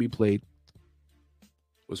played everything we played,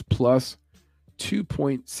 was plus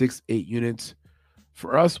 2.68 units.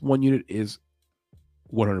 For us, 1 unit is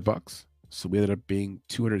 $100. So we ended up being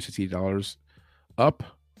 $268 up,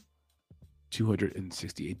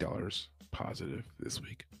 $268 positive this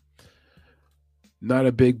week. Not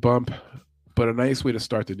a big bump, but a nice way to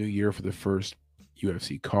start the new year for the first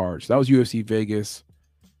UFC card. So that was UFC Vegas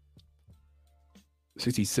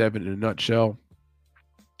 67 in a nutshell.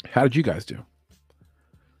 How did you guys do?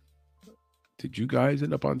 Did you guys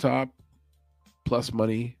end up on top? Plus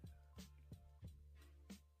money?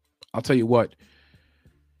 I'll tell you what.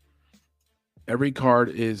 Every card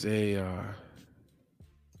is it's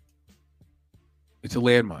a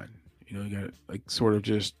landmine. You got to like sort of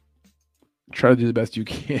just try to do the best you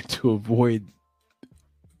can to avoid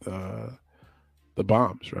the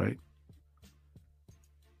bombs, right?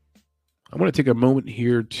 I'm going to take a moment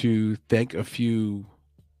here to thank a few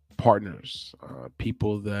partners,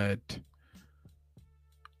 people that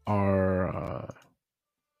are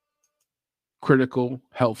critical,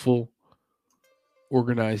 helpful,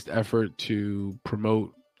 organized effort to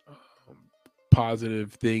promote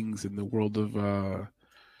positive things in the world of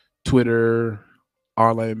Twitter,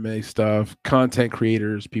 online MMA stuff, content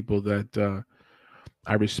creators, people that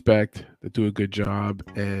I respect, that do a good job,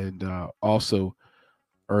 and also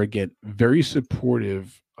are, again, very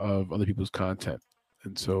supportive of other people's content.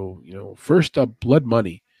 And so, first up, Blood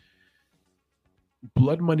Money.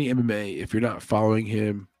 Blood Money MMA, if you're not following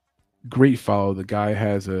him, great follow. The guy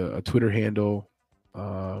has a Twitter handle,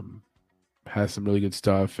 has some really good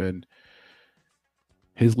stuff, and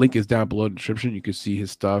his link is down below in the description. You can see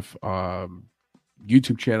his stuff,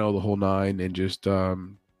 YouTube channel, the whole nine, and just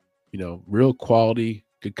real quality,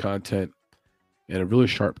 good content, and a really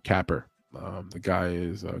sharp capper. The guy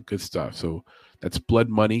is good stuff. So that's Blood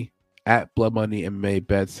Money at Blood Money MMA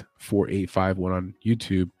Bets 4851 on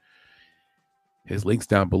YouTube. His link's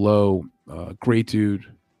down below. Great dude,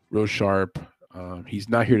 real sharp. He's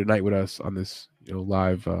not here tonight with us on this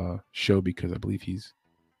live show because I believe he's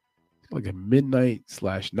like a midnight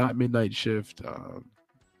 / not midnight shift.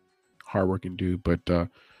 Hardworking dude, but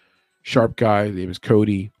sharp guy. His name is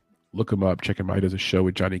Cody. Look him up. Check him out. He does a show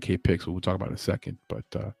with Johnny K. Picks, we'll talk about in a second. But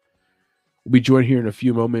we'll be joined here in a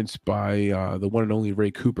few moments by the one and only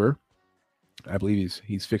Ray Cooper. I believe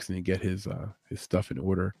he's fixing to get his stuff in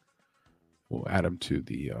order. We'll add him to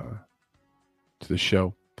the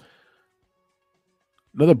show.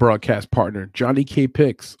 Another broadcast partner, Johnny K.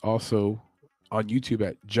 Picks, also on YouTube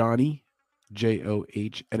at Johnny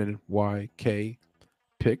JOHNNYK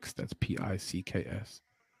Picks. That's PICKS.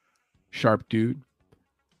 Sharp dude.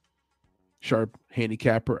 Sharp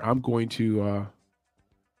handicapper. I'm going to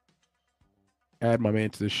add my man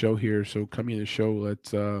to the show here. So coming in the show,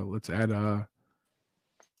 let's add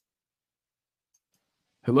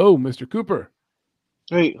hello, Mr. Cooper.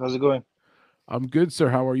 Hey, how's it going? I'm good, sir.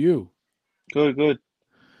 How are you? Good.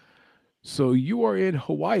 So you are in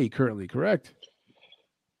Hawaii currently, correct?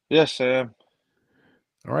 Yes, I am.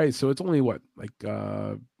 All right. So it's only what, like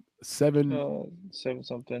 7? 7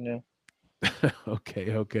 something, yeah.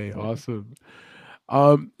 Okay. Awesome.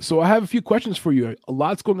 So I have a few questions for you. A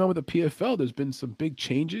lot's going on with the PFL. There's been some big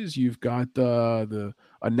changes. You've got the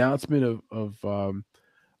announcement of the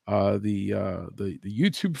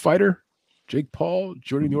YouTube fighter Jake Paul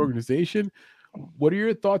joining the organization. What are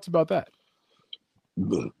your thoughts about that?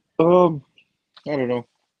 I don't know.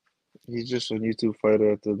 He's just a YouTube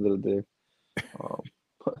fighter at the end of the day.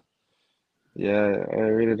 But yeah, I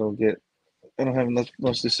really don't get. I don't have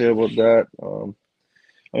much to say about that.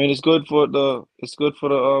 I mean, it's good for the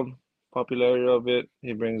popularity of it.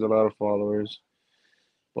 He brings a lot of followers,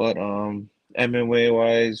 but MMA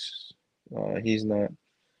wise, he's not.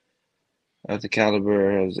 at the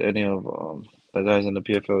caliber as any of the guys in the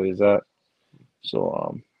PFL is at.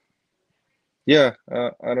 So yeah,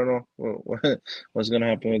 I don't know what's gonna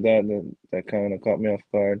happen with that. That kind of caught me off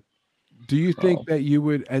guard. Do you think Um, that you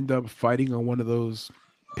would end up fighting on one of those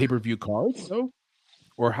pay-per-view cards, though?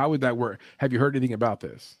 Or how would that work? Have you heard anything about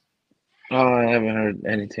this? I haven't heard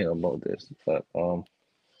anything about this, but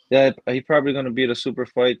yeah, he probably gonna be the super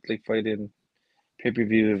fight, like fighting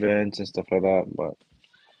pay-per-view events and stuff like that. But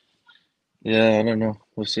yeah, I don't know.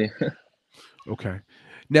 We'll see. Okay.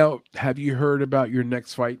 Now, have you heard about your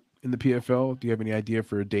next fight in the PFL? Do you have any idea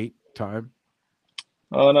for a date, time?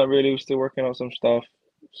 Not really. We're still working on some stuff,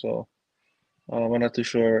 so we're not too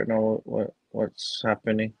sure right now what's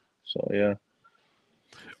happening. So yeah,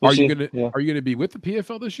 we'll Are you see. gonna Yeah. are you gonna be with the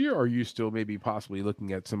PFL this year, or are you still maybe possibly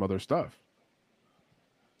looking at some other stuff?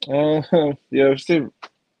 Uh, yeah, we're still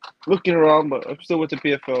looking around, but I'm still with the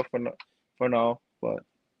PFL for now. But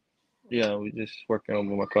yeah, we're just working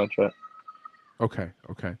on my contract. Okay,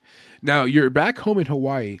 okay. Now you're back home in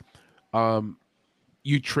Hawaii. Um,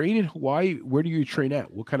 you train in Hawaii. Where do you train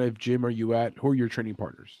at? What kind of gym are you at? Who are your training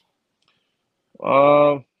partners?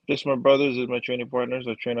 Just my brothers is my training partners.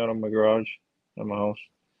 I train out of my garage at my house.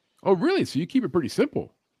 Oh, really? So you keep it pretty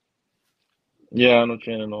simple. Yeah, I don't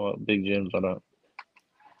train in no big gyms or that.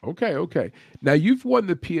 Okay, okay. Now you've won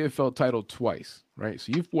the PFL title twice, right?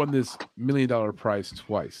 So you've won this $1 million prize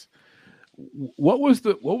twice. What was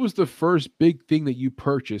the first big thing that you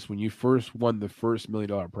purchased when you first won the first $1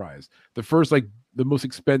 million prize? The first, like, the most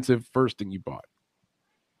expensive first thing you bought?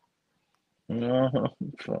 No,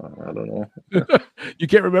 I don't know. You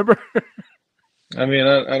can't remember? I mean,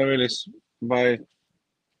 I don't really buy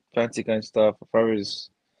fancy kind of stuff. I probably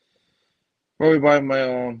buy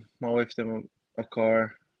my wife them a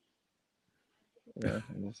car. Yeah,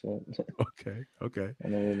 and that's it. Okay, okay. I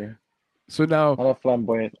don't really. So now, I'm not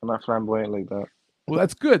flamboyant. I'm not flamboyant like that. well,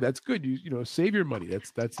 that's good. That's good. You save your money.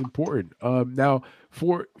 That's important. Now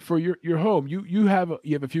for your home, you have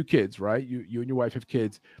a few kids, right? You and your wife have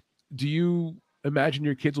kids. Do you imagine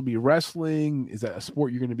your kids will be wrestling? Is that a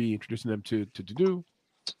sport you're going to be introducing them to do?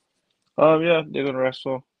 Yeah, they're gonna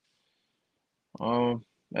wrestle.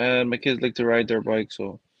 And my kids like to ride their bike,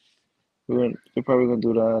 so we're probably gonna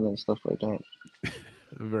do that and stuff like that.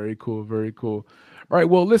 Very cool. Very cool. All right.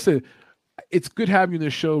 Well, listen, it's good having you on the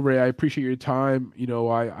show, Ray. I appreciate your time.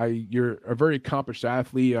 You're a very accomplished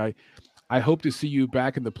athlete. I hope to see you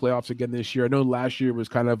back in the playoffs again this year. I know last year was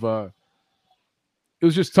kind of it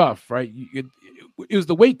was just tough, right? It was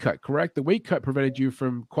the weight cut, correct? The weight cut prevented you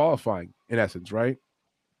from qualifying, in essence, right?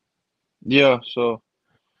 Yeah, so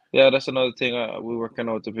yeah, that's another thing. We're working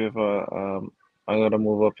out to be if I gotta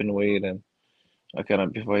move up in weight and I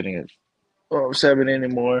cannot be fighting it. 7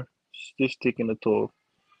 anymore. It's just taking a toll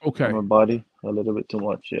on Okay. my body a little bit too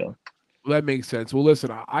much. Yeah. Well, that makes sense. Well,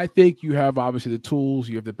 listen, I think you have obviously the tools,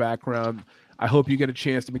 you have the background. I hope you get a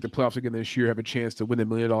chance to make the playoffs again this year, have a chance to win the $1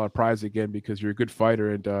 million prize again because you're a good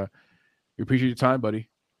fighter and we appreciate your time, buddy.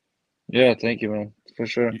 Yeah, thank you, man. For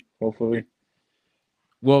sure. You- you- Hopefully.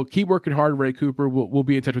 Well, keep working hard, Ray Cooper. We'll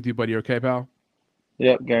be in touch with you, buddy. Okay, pal?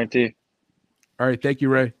 Yep, guarantee. All right. Thank you,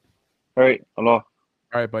 Ray. All right, aloha.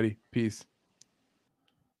 All right, buddy. Peace.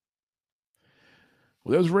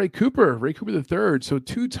 Well, that was Ray Cooper the third. So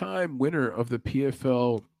two-time winner of the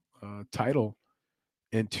PFL title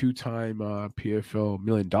and two-time PFL $1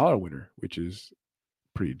 million winner, which is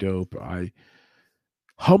pretty dope.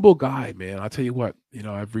 Humble guy, man. I'll tell you what,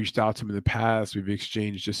 I've reached out to him in the past. We've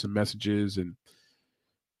exchanged just some messages. And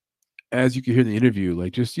as you can hear in the interview,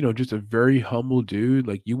 like just a very humble dude.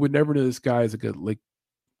 Like you would never know this guy is like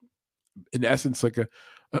in essence, like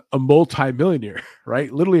a multi-millionaire,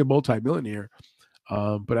 right? Literally a multi-millionaire.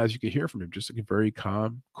 But as you can hear from him, just like a very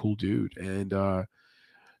calm, cool dude. And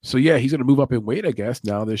so yeah, he's gonna move up in weight, I guess,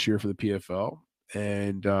 now this year for the PFL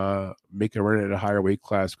and make a run at a higher weight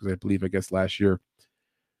class because I guess last year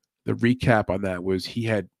the recap on that was he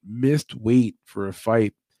had missed weight for a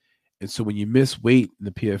fight. And so when you miss weight in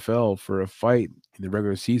the PFL for a fight in the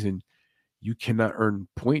regular season, you cannot earn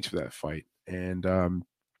points for that fight. And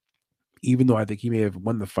even though I think he may have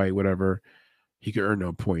won the fight, whatever, he could earn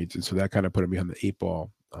no points. And so that kind of put him behind the eight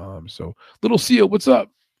ball. So Little Seal, what's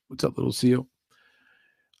up? What's up, Little Seal?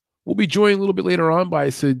 We'll be joined a little bit later on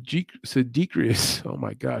by Decrius. Oh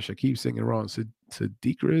my gosh, I keep saying it wrong.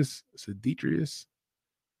 Decrius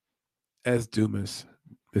as Dumas,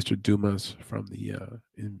 Mr. Dumas from the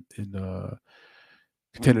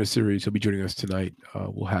Contender Series. He'll be joining us tonight.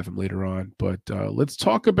 We'll have him later on. But let's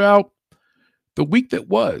talk about the week that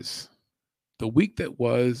was. The week that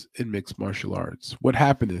was in mixed martial arts. What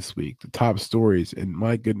happened this week? The top stories. And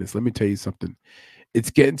my goodness, let me tell you something.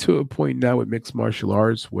 it's getting to a point now with mixed martial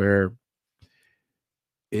arts where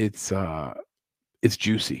it's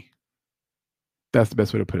juicy. That's the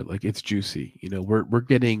best way to put it. Like it's juicy. We're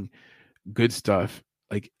getting good stuff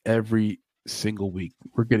like every single week.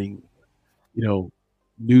 We're getting, you know,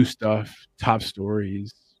 new stuff, top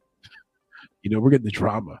stories. We're getting the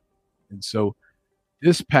drama. And so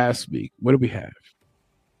this past week, what do we have?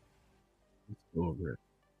 Let's go over it.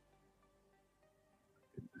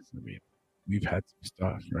 I mean, we've had some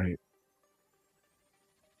stuff, right?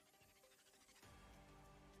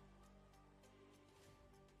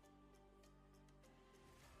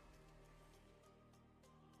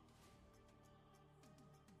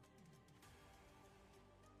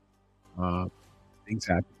 Uh, Things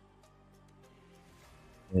happen.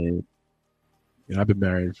 And I've been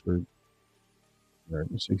married for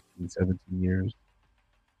 16, 17 years.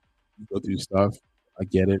 You go through stuff. I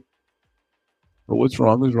get it. But what's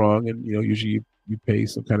wrong is wrong. And, usually you pay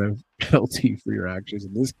some kind of penalty for your actions.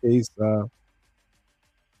 In this case,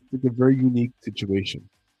 it's a very unique situation.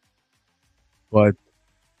 But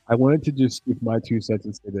I wanted to just give my 2 cents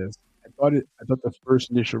and say this. I thought the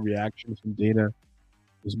first initial reaction from Dana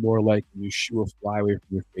was more like when you shoo a fly away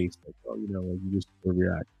from your face, like, oh, like you just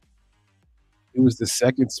overreact. It was the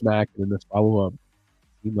second smack and then the follow up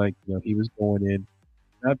seemed like, he was going in.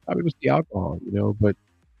 That probably was the alcohol, but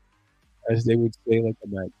as they would say, like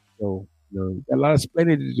on that show, you got a lot of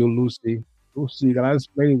explaining to do, Lucy. Lucy, you got a lot of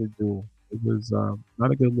explaining to do. It was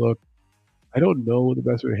not a good look. I don't know the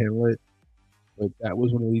best way to handle it, but that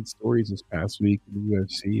was one of the lead stories this past week in the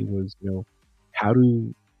UFC was, how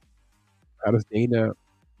does Dana,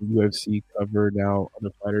 the UFC, cover now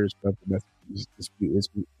other fighters who have domestic dispute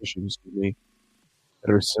issues,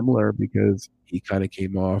 that are similar because he kind of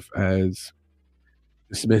came off as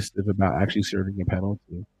dismissive about actually serving a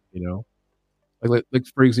penalty, Like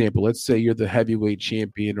for example, let's say you're the heavyweight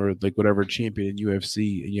champion or like whatever champion in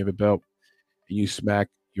UFC and you have a belt and you smack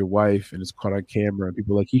your wife and it's caught on camera and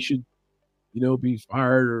people are like, he should, be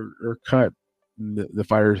fired or cut. And the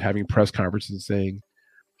fighter is having press conferences saying,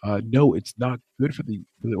 no, it's not good for the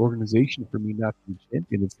organization for me not to be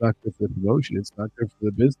champion. It's not good for the promotion. It's not good for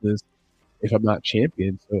the business if I'm not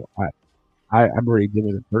champion. So I'm already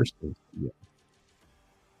dealing with it personally. So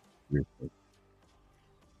yeah.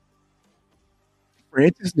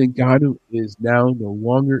 Francis Ngannou is now no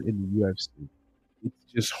longer in the UFC.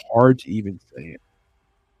 It's just hard to even say it.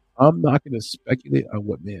 I'm not going to speculate on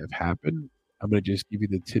what may have happened. I'm going to just give you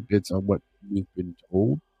the tidbits on what we've been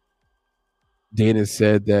told. Dana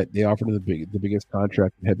said that they offered him the biggest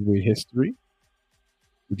contract in heavyweight history,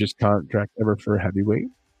 richest contract ever for a heavyweight.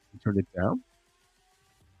 He turned it down.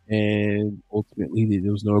 And ultimately,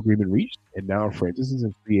 there was no agreement reached. And now Francis is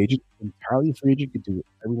a free agent, entirely free agent, can do it.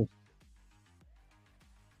 Everyone.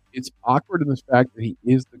 It's awkward in the fact that he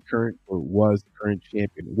is the current or was the current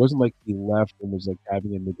champion. It wasn't like he left and was like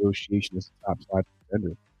having a negotiation as a top 5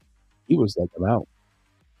 contender. He was like, I'm out.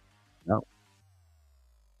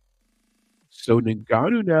 So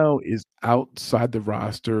Ngannou now is outside the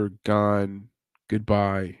roster, gone,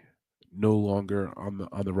 goodbye, no longer on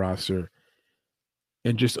the roster,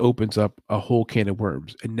 and just opens up a whole can of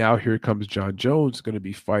worms. And now here comes Jon Jones, going to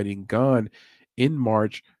be fighting Gane in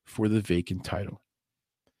March for the vacant title.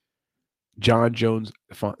 Jon Jones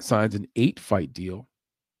signs an 8-fight deal.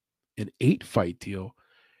 And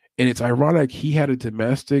it's ironic he had a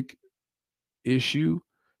domestic issue.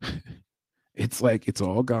 It's like it's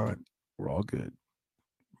all gone. We're all good.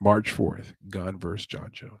 March 4th, Gane versus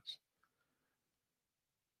Jon Jones.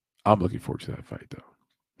 I'm looking forward to that fight, though.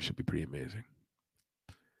 Should be pretty amazing.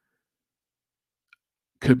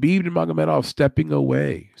 Khabib Nurmagomedov stepping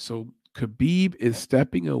away. So Khabib is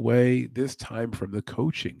stepping away this time from the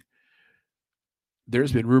coaching.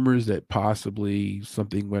 There's been rumors that possibly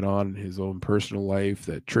something went on in his own personal life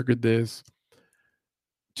that triggered this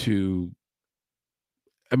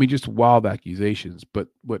just wild accusations. But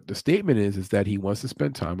what the statement is that he wants to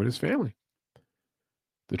spend time with his family.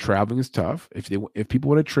 The traveling is tough. If people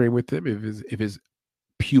want to train with him, if his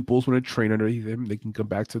pupils want to train underneath him, they can come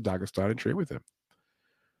back to Dagestan and train with him.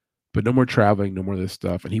 But no more traveling, no more of this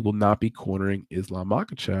stuff. And he will not be cornering Islam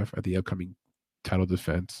Makhachev at the upcoming title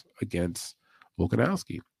defense against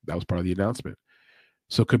Volkanovski. That was part of the announcement.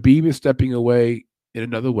 So Khabib is stepping away in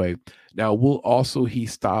another way. Now, will also he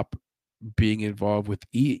stop being involved with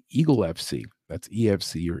Eagle FC? That's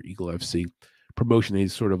EFC or Eagle FC promotion that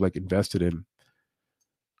he's sort of like invested in.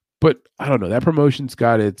 But I don't know. That promotion's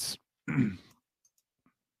got its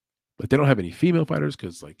but they don't have any female fighters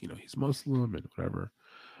because, he's Muslim and whatever.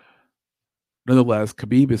 Nonetheless,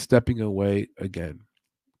 Khabib is stepping away again.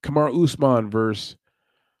 Kamaru Usman versus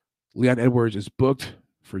Leon Edwards is booked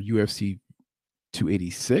for UFC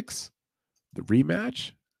 286, the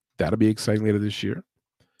rematch. That'll be exciting later this year.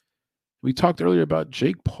 We talked earlier about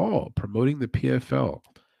Jake Paul promoting the PFL.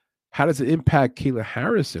 How does it impact Kayla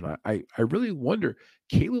Harrison? I really wonder.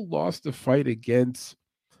 Kayla lost the fight against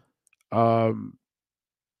the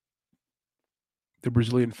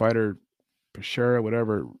Brazilian fighter, Pachera,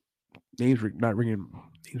 whatever. Names not ringing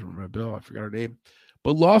names from my bell. I forgot her name.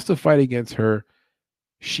 But lost the fight against her.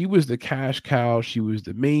 She was the cash cow. She was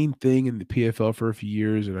the main thing in the PFL for a few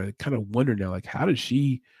years. And I kind of wonder now, like, how did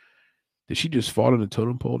she just fall on the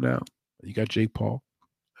totem pole now? You got Jake Paul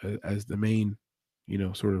as the main,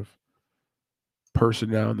 sort of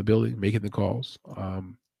person now in the building, making the calls.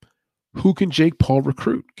 Who can Jake Paul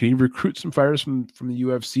recruit? Can he recruit some fighters from the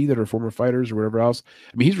UFC that are former fighters or whatever else?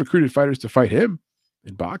 I mean, he's recruited fighters to fight him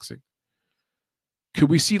in boxing. Could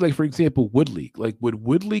we see, like, for example, Woodley? Like, would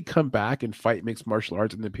Woodley come back and fight mixed martial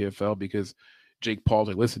arts in the PFL because Jake Paul's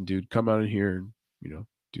like, listen, dude, come out in here and,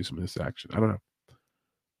 do some of this action? I don't know.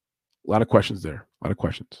 A lot of questions there. A lot of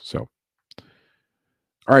questions. So,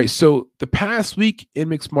 all right. So the past week in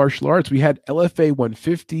mixed martial arts, we had LFA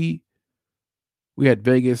 150. We had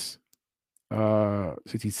Vegas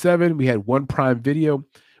 67. We had One Prime Video,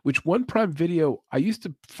 which One Prime Video, I used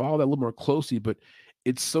to follow that a little more closely, but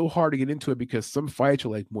it's so hard to get into it because some fights are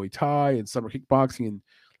like Muay Thai and some are kickboxing. And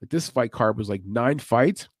like this fight card was like 9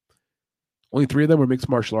 fights. Only 3 of them were mixed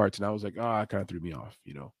martial arts. And I was like, it kind of threw me off,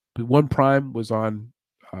 But One Prime was on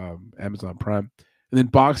Amazon Prime. And then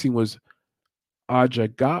boxing was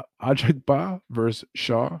Ajagba versus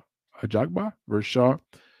Shaw. Ajagba versus Shaw.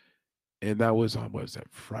 And that was on, what was that,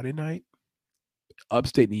 Friday night?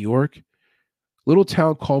 Upstate New York. Little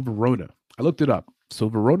town called Verona. I looked it up. So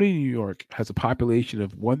Verona, New York has a population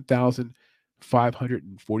of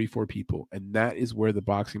 1,544 people. And that is where the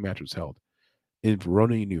boxing match was held. In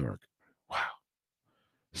Verona, New York. Wow.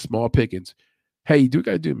 Small pickings. Hey, you do what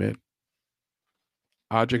you got to do, man.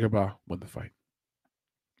 Ajagba won the fight.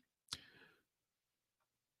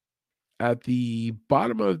 At the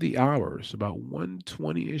bottom of the hour, so about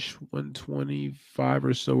 120-ish, 125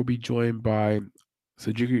 or so, we'll be joined by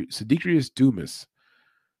Sadiqius Dumas,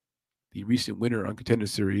 the recent winner on Contender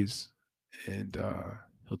Series, and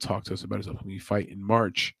he'll talk to us about his upcoming fight in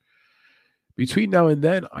March. Between now and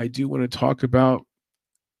then, I do want to talk about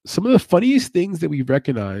some of the funniest things that we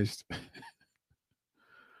recognized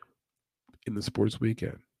in the sports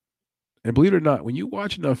weekend. And believe it or not, when you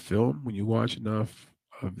watch enough film, when you watch enough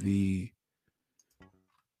of the,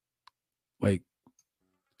 like,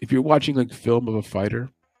 if you're watching like film of a fighter and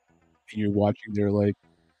you're watching their, like,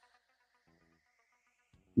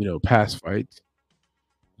 past fights,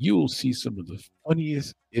 you will see some of the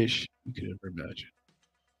funniest ish you could ever imagine.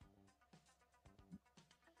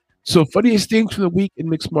 So, funniest things from the week in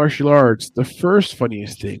mixed martial arts. The first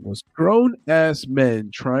funniest thing was grown ass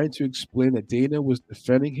men trying to explain that Dana was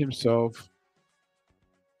defending himself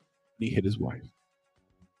when he hit his wife.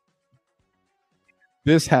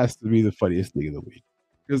 This has to be the funniest thing of the week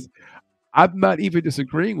because I'm not even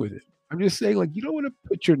disagreeing with it. I'm just saying, like, you don't want to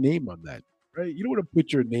put your name on that, right? You don't want to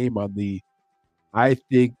put your name on the, I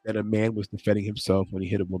think that a man was defending himself when he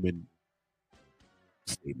hit a woman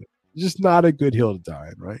statement. It's just not a good hill to die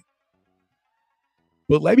on, right?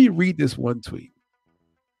 But let me read this one tweet.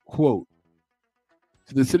 Quote,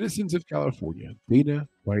 to the citizens of California, Dana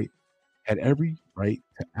White had every right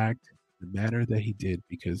to act the manner that he did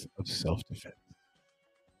because of self-defense.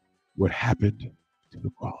 What happened to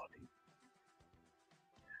equality?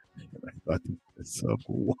 And I thought to myself,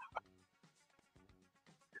 wow.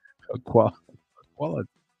 Equality.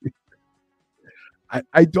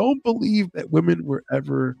 I don't believe that women were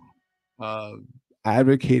ever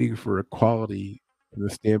advocating for equality from the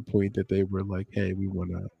standpoint that they were like, hey, we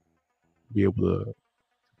want to be able to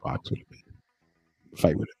box with a man,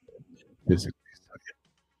 fight with a man, physically.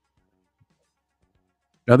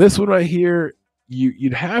 Now, this one right here,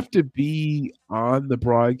 you'd have to be on the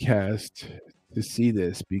broadcast to see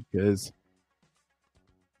this because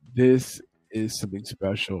this is something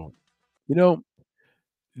special.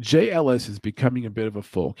 Jay Ellis is becoming a bit of a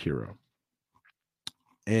folk hero.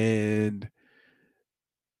 And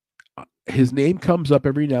his name comes up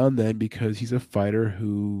every now and then because he's a fighter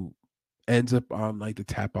who ends up on like the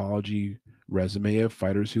Tapology resume of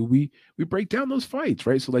fighters who we break down those fights,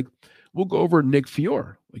 right? So like we'll go over Nick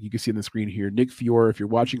Fiore, like you can see on the screen here. Nick Fiore, if you're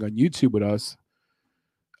watching on YouTube with us,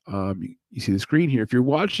 you see the screen here. If you're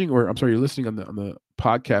watching, or I'm sorry, you're listening on the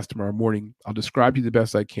podcast tomorrow morning, I'll describe to you the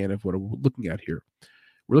best I can of what we're looking at here.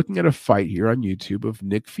 We're looking at a fight here on YouTube of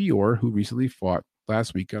Nick Fiore, who recently fought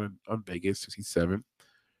last week on Vegas 67,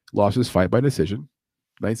 lost his fight by decision.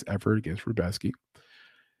 Nice effort against Rubeski.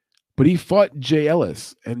 But he fought Jay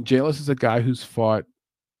Ellis, and Jay Ellis is a guy who's fought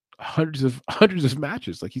hundreds of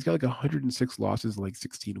matches. Like he's got like 106 losses and like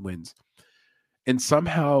 16 wins. And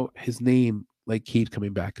somehow his name like keeps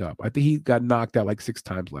coming back up. I think he got knocked out like 6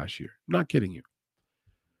 times last year. I'm not kidding you.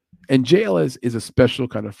 And Jay Ellis is a special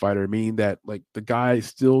kind of fighter, meaning that like the guy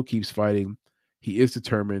still keeps fighting. He is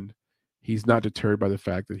determined. He's not deterred by the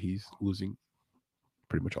fact that he's losing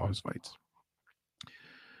pretty much all his fights.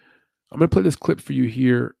 I'm going to play this clip for you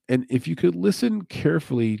here. And if you could listen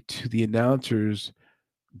carefully to the announcers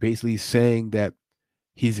basically saying that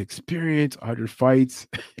he's experienced 100 fights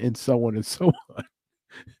and so on and so on.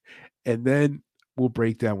 And then we'll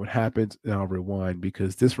break down what happens and I'll rewind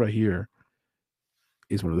because this right here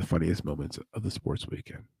is one of the funniest moments of the sports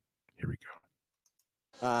weekend. Here we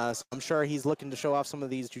go. So I'm sure he's looking to show off some of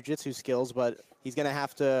these jiu-jitsu skills, but he's going to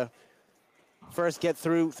have to first get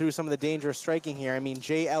through some of the dangerous striking here. I mean,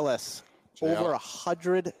 Jay Ellis, over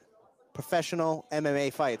 100 professional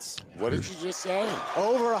MMA fights. What did you just say?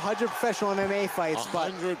 Over 100 professional MMA fights.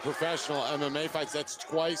 100 professional MMA fights. That's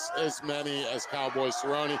twice as many as Cowboy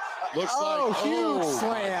Cerrone. Looks like huge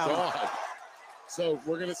slam. God. So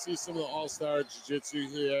we're gonna see some of the all-star jiu-jitsu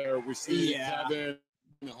here. We see Kevin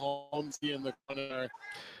Holmesy in the corner.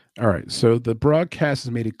 All right. So the broadcast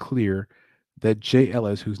has made it clear that Jay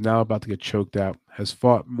Ellis, who's now about to get choked out, has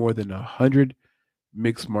fought more than 100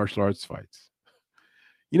 mixed martial arts fights.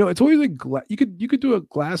 You know, it's always like you could do a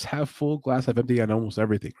glass half full, glass half empty on almost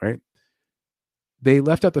everything, right? They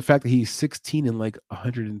left out the fact that he's 16 and like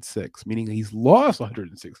 106, meaning he's lost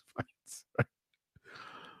 106 fights. Right?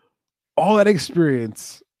 All that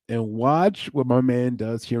experience, and watch what my man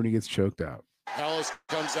does here when he gets choked out. Ellis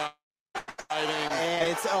comes out fighting,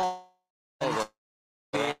 and it's all over.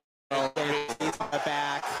 He's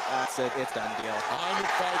back. It's done deal.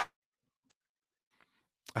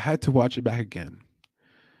 I had to watch it back again.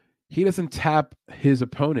 He doesn't tap his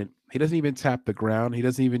opponent. He doesn't even tap the ground. He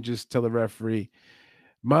doesn't even just tell the referee.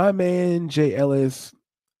 My man, Jay Ellis,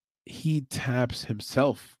 he taps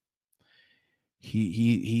himself.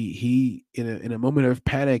 He in a moment of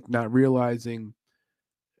panic, not realizing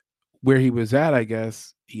where he was at, I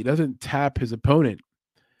guess, he doesn't tap his opponent.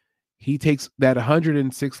 He takes that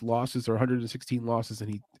 106 losses or 116 losses and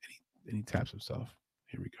he taps himself.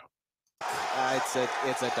 Here we go. It's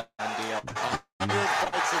a done deal.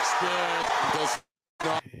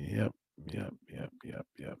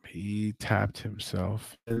 Yep. He tapped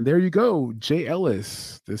himself. And there you go. Jay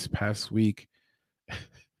Ellis this past week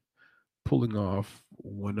pulling off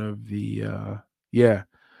one of the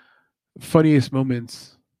funniest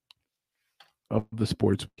moments of the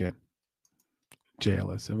sports weekend. Jay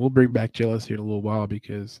Ellis. And we'll bring back Jay Ellis here in a little while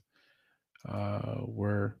because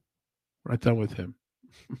we're not done with him.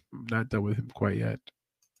 Not done with him quite yet.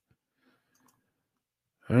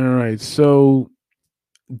 All right, so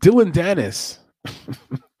Dylan Dennis.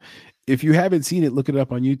 If you haven't seen it, look it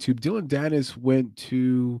up on YouTube. Dylan Dennis went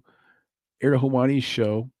to Ariel Helwani's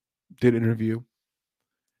show, did an interview,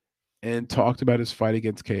 and talked about his fight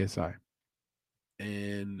against KSI.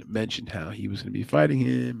 And mentioned how he was going to be fighting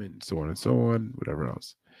him and so on, whatever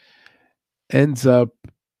else. Ends up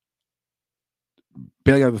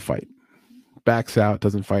bailing out of the fight. Backs out,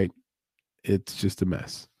 doesn't fight. It's just a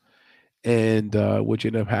mess. And what you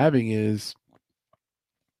end up having is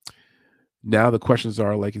now the questions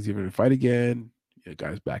are like, is he going to fight again? You know,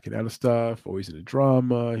 guy's backing out of stuff, always in a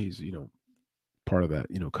drama. He's, part of that,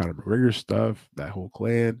 Conor McGregor stuff, that whole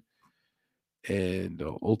clan. And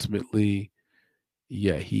ultimately,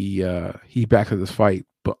 he backs out of this fight.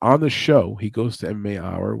 But on the show, he goes to MMA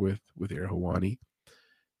Hour with Ariel Helwani.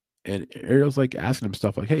 And Ariel's like asking him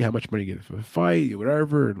stuff like, hey, how much money you get for the fight,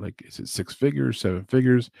 whatever. And like, is it 6 figures, 7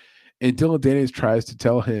 figures? And Dylan Dennis tries to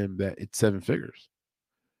tell him that it's 7 figures.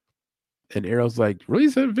 And Ariel's like, really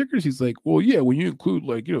 7 figures? He's like, well, yeah, when you include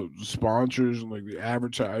like, sponsors and like the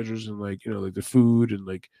advertisers and like, like the food and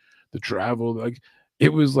like the travel, like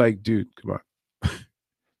it was like, dude, come on.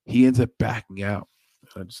 He ends up backing out.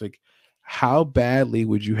 And I'm just like, how badly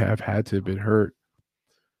would you have had to have been hurt?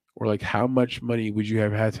 Or like how much money would you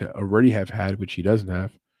have had to already have had, which he doesn't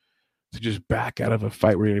have, to just back out of a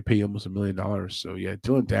fight where you're going to pay you almost $1 million? So yeah,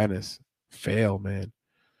 Dylan Dennis, fail, man.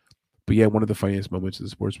 But yeah, one of the funniest moments of the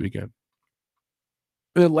sports weekend.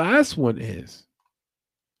 And the last one is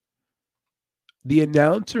the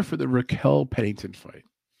announcer for the Raquel Pennington fight.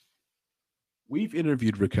 We've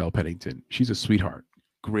interviewed Raquel Pennington. She's a sweetheart.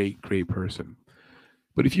 Great person.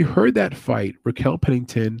 But if you heard that fight, Raquel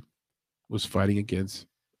Pennington was fighting against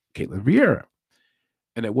Caitlin Vieira.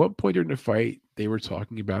 And at one point during the fight, they were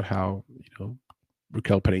talking about how,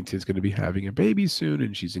 Raquel Pennington is going to be having a baby soon,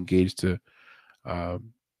 and she's engaged to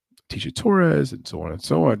Tisha Torres, and so on and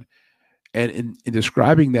so on. And in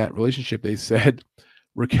describing that relationship, they said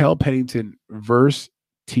Raquel Pennington versus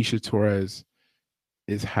Tisha Torres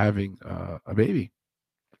is having a baby.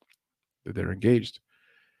 That they're engaged.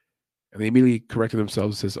 And they immediately corrected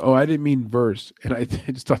themselves and says, oh, I didn't mean verse. And I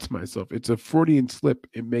just thought to myself, it's a Freudian slip.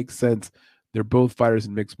 It makes sense. They're both fighters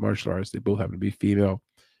in mixed martial arts. They both happen to be female.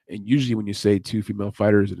 And usually when you say two female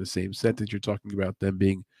fighters in the same sentence, you're talking about them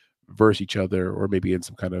being versus each other or maybe in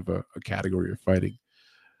some kind of a category of fighting.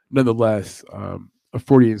 Nonetheless, a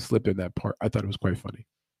Freudian slip in that part, I thought it was quite funny.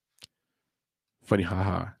 Funny,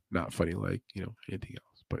 haha, not funny like, anything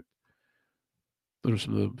else. But those are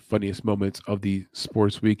some of the funniest moments of the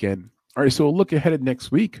sports weekend. All right, so we'll look ahead at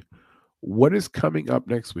next week. What is coming up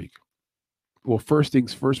next week? Well, first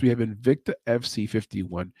things first, we have Invicta FC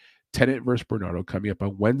 51, Tennant versus Bernardo coming up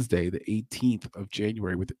on Wednesday, the 18th of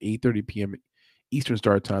January with 8:30 p.m. Eastern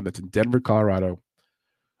Standard Time. That's in Denver, Colorado.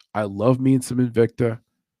 I love me and some Invicta.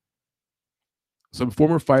 Some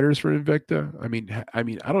former fighters for Invicta. I mean,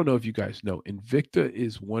 I don't know if you guys know. Invicta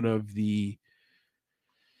is one of the,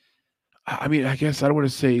 I guess I don't want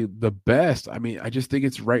to say the best. I just think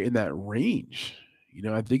it's right in that range.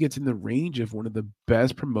 I think it's in the range of one of the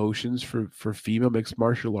best promotions for female mixed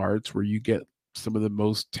martial arts, where you get some of the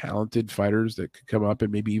most talented fighters that could come up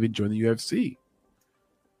and maybe even join the UFC.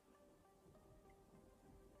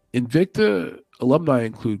 Invicta alumni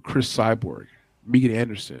include Chris Cyborg, Megan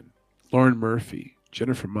Anderson, Lauren Murphy,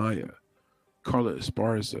 Jennifer Maya, Carla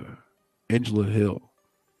Esparza, Angela Hill,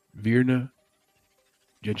 Virna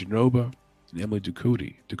Janjanova, and Emily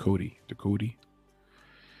Ducote.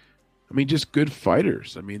 Just good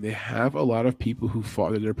fighters. They have a lot of people who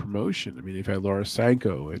fought in their promotion. They've had Laura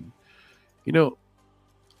Sanko, and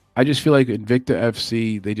I just feel like Invicta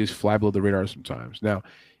FC, they just fly below the radar sometimes. Now,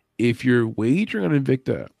 if you're wagering on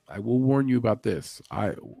Invicta, I will warn you about this.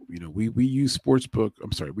 We use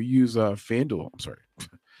Sportsbook. We use FanDuel.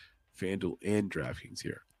 FanDuel and DraftKings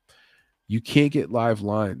here. You can't get live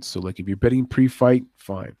lines. So, if you're betting pre-fight,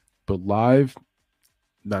 fine. But live,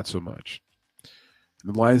 not so much.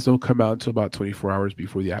 The lines don't come out until about 24 hours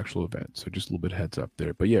before the actual event. So just a little bit of heads up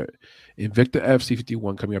there. But yeah, Invicta FC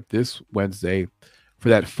 51 coming up this Wednesday for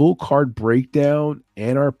that full card breakdown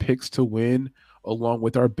and our picks to win, along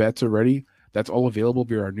with our bets already. That's all available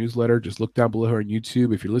via our newsletter. Just look down below here on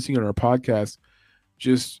YouTube. If you're listening on our podcast,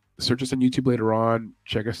 just search us on YouTube later on.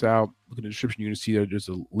 Check us out. Look in the description. You're going to see there's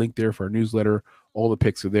a link there for our newsletter. All the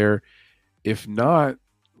picks are there. If not,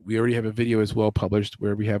 we already have a video as well published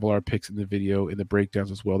where we have all our picks in the video and the breakdowns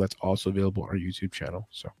as well. That's also available on our YouTube channel.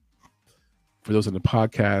 So for those on the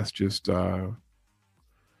podcast, just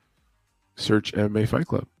search MMA Fight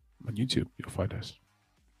Club on YouTube. You'll find us.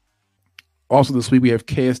 Also this week we have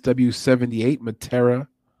KSW 78 Materia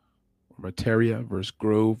versus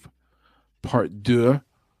Grove Part 2.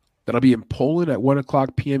 That'll be in Poland at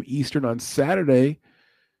 1:00 p.m. Eastern on Saturday.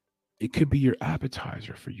 It could be your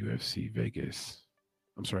appetizer for UFC Vegas.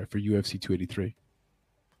 For UFC 283.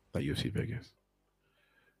 Not UFC Vegas.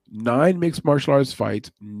 9 mixed martial arts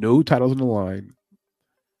fights, no titles on the line.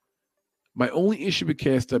 My only issue with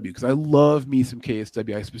KSW, because I love me some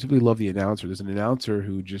KSW, I specifically love the announcer. There's an announcer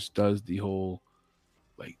who just does the whole,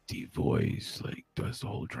 deep voice, does the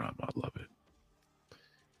whole drama. I love it.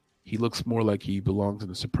 He looks more like he belongs in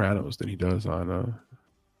The Sopranos than he does on a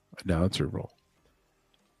announcer role.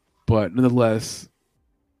 But nonetheless,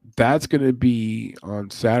 that's going to be on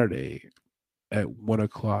Saturday at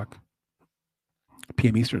 1:00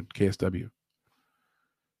 p.m. Eastern, KSW.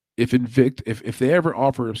 If they ever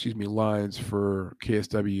offer, lines for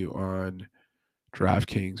KSW on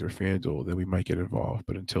DraftKings or FanDuel, then we might get involved.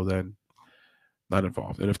 But until then, not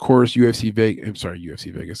involved. And of course, UFC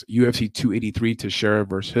 283 Teixeira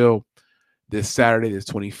versus Hill this Saturday, this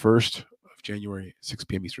 21st of January, 6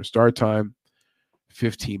 p.m. Eastern start time.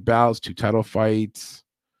 15 bouts, 2 title fights.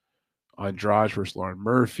 Andrade versus Lauren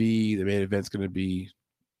Murphy. The main event's going to be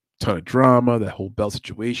a ton of drama. That whole belt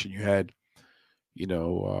situation you had,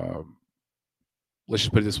 let's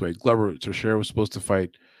just put it this way. Glover Teixeira was supposed to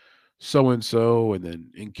fight so-and-so, and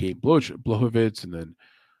then in came Blachowicz, and then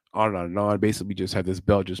on and on and on. Basically, we just had this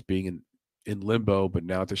belt just being in limbo, but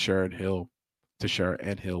now Teixeira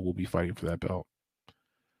and Hill will be fighting for that belt.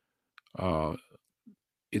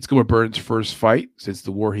 It's Gilbert Burns' first fight since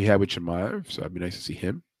the war he had with Chimaev, so it'd be nice to see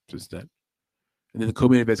him since then. And then the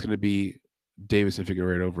co-main event's going to be Davison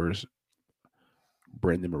Figueiredo versus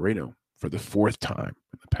Brandon Moreno for the 4th time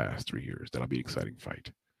in the past 3 years. That'll be an exciting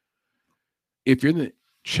fight. If you're in the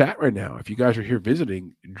chat right now. If you guys are here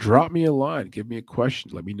visiting, drop me a line, give me a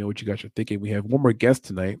question, let me know what you guys are thinking. We have one more guest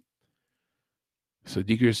tonight.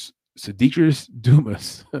 Sadikris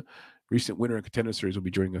Dumas, recent winner in Contender Series, will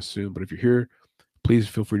be joining us soon. But if you're here, please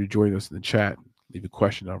feel free to join us in the chat. Leave a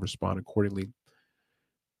question, I'll respond accordingly.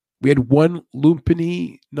 We had one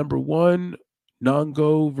Lumpini, number one,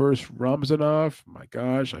 Nongo versus Ramzanov. My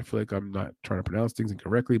gosh, I feel like I'm not trying to pronounce things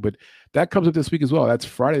incorrectly, but that comes up this week as well. That's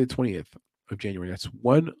Friday the 20th of January. That's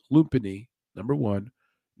one Lumpini, number one,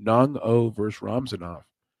 Nongo versus Ramzanov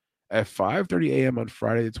at 5:30 a.m. on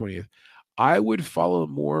Friday the 20th. I would follow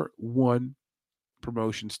more one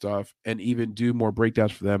promotion stuff and even do more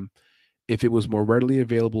breakdowns for them if it was more readily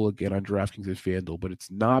available again on DraftKings and FanDuel, but it's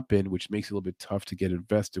not been, which makes it a little bit tough to get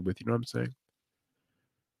invested with. You know what I'm saying?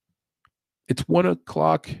 It's 1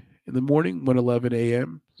 o'clock in the morning, 1:11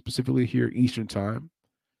 a.m., specifically here Eastern Time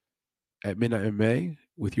at Midnight MMA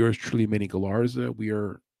with yours truly, Manny Galarza. We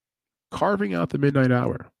are carving out the midnight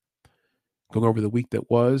hour, going over the week that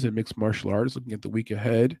was in mixed martial arts, looking at the week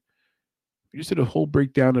ahead. We just did a whole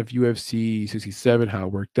breakdown of UFC 67, how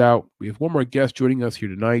it worked out. We have one more guest joining us here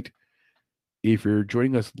tonight. If you're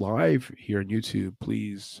joining us live here on YouTube,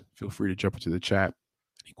 please feel free to jump into the chat.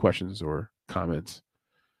 Any questions or comments,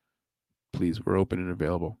 please, we're open and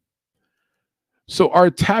available. So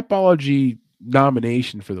our Tapology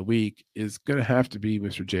nomination for the week is going to have to be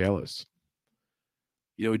Mr. Jay Ellis.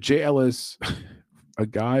 You know, Jay Ellis, a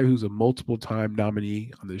guy who's a multiple-time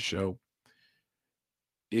nominee on this show.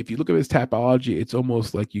 If you look at his Tapology, it's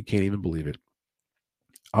almost like you can't even believe it.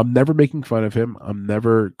 I'm never making fun of him. I'm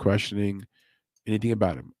never questioning anything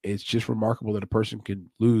about him. It's just remarkable that a person can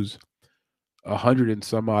lose 100 and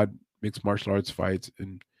some odd mixed martial arts fights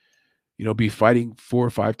and, you know, be fighting 4 or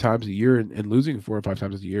 5 times a year and losing 4 or 5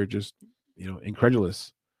 times a year. Just, you know,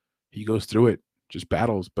 incredulous. He goes through it, just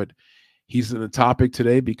battles. But he's in the topic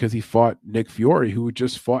today because he fought Nick Fury, who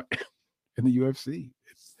just fought in the UFC.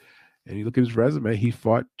 And you look at his resume, he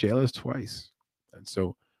fought Jay Ellis twice. And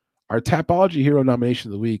so our Tapology Hero nomination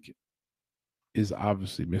of the week is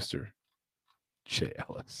obviously Mr. Jay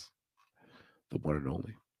Ellis, the one and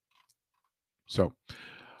only. So,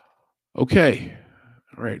 okay.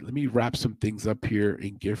 All right, let me wrap some things up here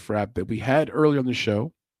in gift wrap that we had earlier on the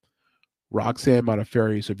show. Roxanne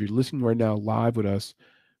Modafferi. So if you're listening right now live with us,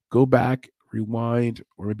 go back, rewind,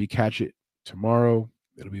 or maybe catch it tomorrow.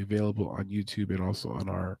 It'll be available on YouTube and also on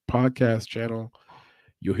our podcast channel.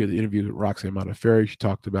 You'll hear the interview with Roxanne Modafferi. She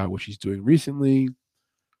talked about what she's doing recently.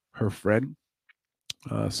 Her friend,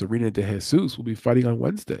 Serena De Jesus, will be fighting on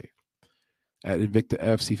Wednesday at Invicta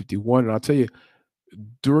FC 51. And I'll tell you,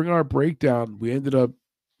 during our breakdown, we ended up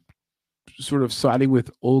sort of siding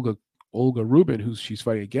with Olga Rubin, who she's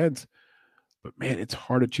fighting against. But, man, it's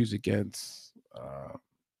hard to choose against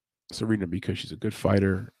Serena because she's a good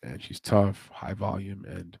fighter and she's tough, high volume,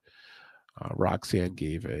 and Roxanne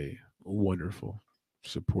gave a wonderful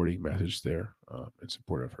supporting message there in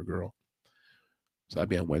support of her girl. So that'll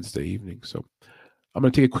be on Wednesday evening. So I'm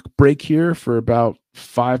going to take a quick break here for about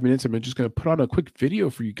 5 minutes. I'm just going to put on a quick video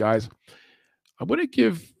for you guys. I'm going to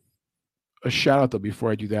give a shout out though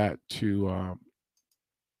before I do that to a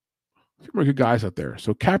few more good guys out there.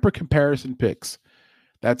 So Capper Comparison Picks.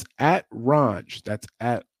 That's at Ranj. That's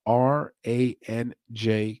at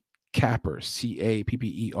RANJ Capper,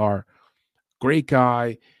 CAPPER. Great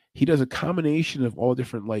guy. He does a combination of all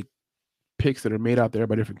different like picks that are made out there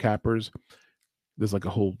by different cappers. There's like a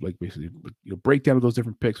whole like basically breakdown of those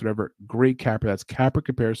different picks, whatever. Great capper. That's Capper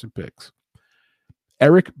Comparison Picks.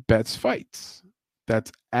 Eric Bets Fights.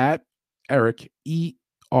 That's at Eric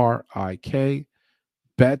ERIK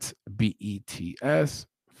Bets BETS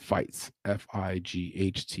Fights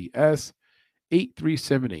FIGHTS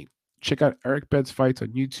 8378. Check out Eric Bets Fights on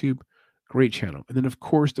YouTube. Great channel. And then of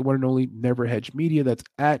course the one and only Never Hedge Media. That's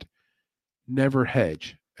at Never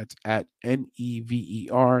Hedge. That's at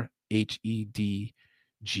NEVERHEDGE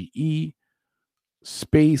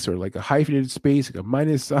space or like a hyphenated space, like a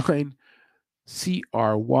minus sign,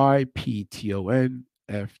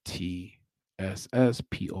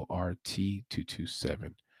 CRYPTONFTSSPORT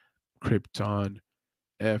 227. Krypton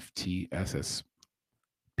FTSS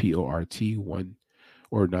PORT 1,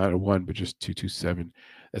 or not a 1, but just 227.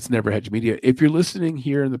 That's Never Hedge Media. If you're listening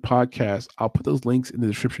here in the podcast, I'll put those links in the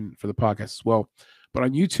description for the podcast as well. But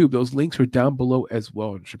on YouTube, those links are down below as well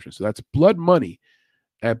in the description. So that's Blood Money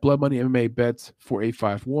at Blood Money MMA Bets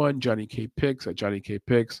 4851, Johnny K Picks at Johnny K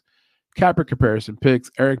Picks, Capper Comparison Picks,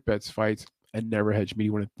 Eric Bets Fights, and Never Hedge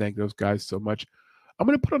Media. I want to thank those guys so much. I'm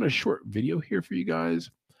going to put on a short video here for you guys.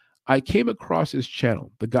 I came across his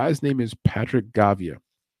channel. The guy's name is Patrick Gavia.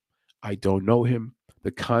 I don't know him.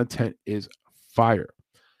 The content is fire.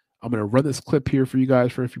 I'm going to run this clip here for you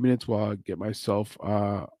guys for a few minutes while I get myself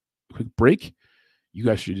a quick break. You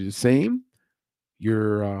guys should do the same.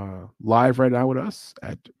 You're live right now with us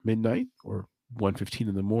at midnight or 1:15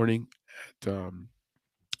 in the morning at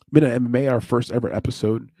Midnight MMA, our first ever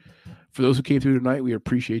episode. For those who came through tonight, we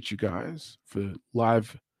appreciate you guys. For the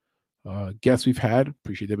live guests we've had,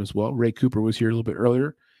 appreciate them as well. Ray Cooper was here a little bit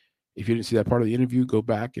earlier. If you didn't see that part of the interview, go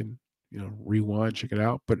back and rewind, check it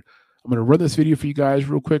out. But I'm going to run this video for you guys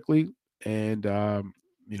real quickly and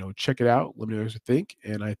check it out. Let me know what you think.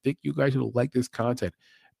 And I think you guys will like this content.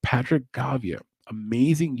 Patrick Gavia,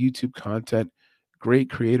 amazing YouTube content, great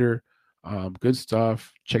creator, good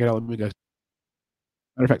stuff. Check it out. Let me guys.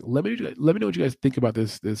 Matter of fact, let me know what you guys think about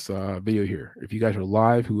this video here. If you guys are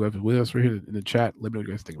live, whoever's with us right here in the chat, let me know what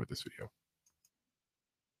you guys think about this video.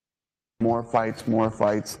 More fights.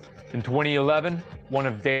 In 2011, one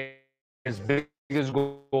of Dave's biggest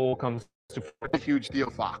goal comes to a huge deal,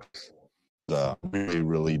 Fox. A really,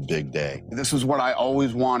 really big day. This is what I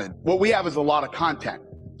always wanted. What we have is a lot of content.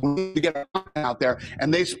 We need to get our content out there,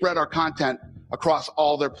 and they spread our content across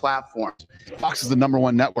all their platforms. Fox is the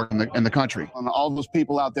 #1 network in the country. And all those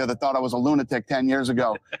people out there that thought I was a lunatic 10 years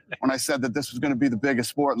ago when I said that this was going to be the biggest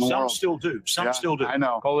sport in the world. Some still do. Some still do. I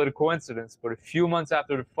know. Call it a coincidence, but a few months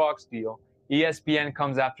after the Fox deal, ESPN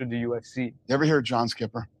comes after the UFC. You ever hear of John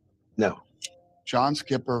Skipper? No. John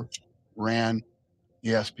Skipper ran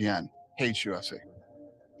ESPN. Hates UFC.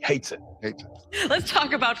 Hates it. Hates it. Let's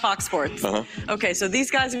talk about Fox Sports. Okay, so these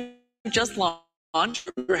guys just launched.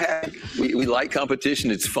 We like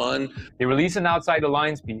competition. It's fun. They release an Outside the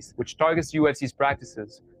Lines piece, which targets UFC's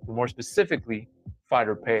practices, but more specifically,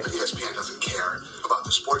 fighter pay. ESPN doesn't care about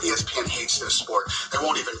the sport. ESPN hates this sport. They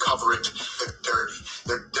won't even cover it. They're dirty.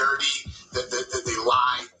 They're dirty. They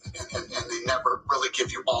lie, and they never really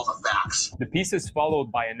give you all the facts. The piece is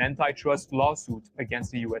followed by an antitrust lawsuit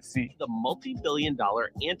against the UFC. The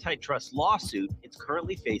multi-billion-dollar antitrust lawsuit it's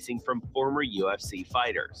currently facing from former UFC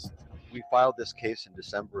fighters. We filed this case in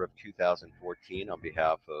December of 2014 on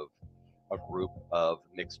behalf of a group of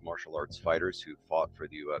mixed martial arts fighters who fought for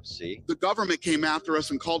the UFC. The government came after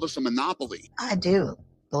us and called us a monopoly. I do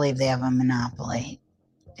believe they have a monopoly.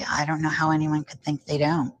 I don't know how anyone could think they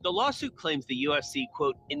don't. The lawsuit claims the UFC,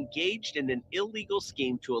 quote, engaged in an illegal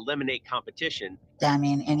scheme to eliminate competition. I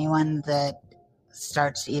mean, anyone that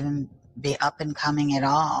starts to even be up and coming at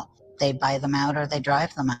all, they buy them out or they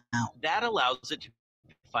drive them out. That allows it to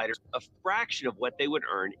pay fighters a fraction of what they would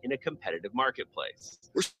earn in a competitive marketplace.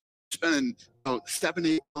 We're spending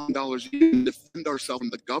 $70 million a year to defend ourselves from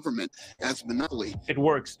the government as a monopoly. It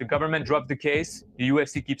works. The government dropped the case. The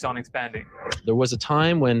UFC keeps on expanding. There was a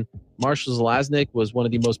time when Marshall Zalaznik was one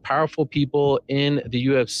of the most powerful people in the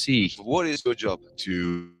UFC. What is your job?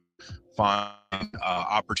 To find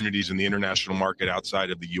opportunities in the international market outside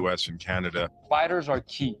of the US and Canada. Fighters are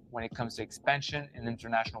key when it comes to expansion in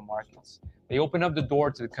international markets. They open up the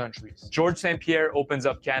door to the countries. George St. Pierre opens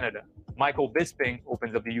up Canada. Michael Bisping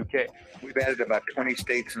opens up the UK. We've added about 20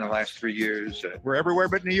 states in the last 3 years. We're everywhere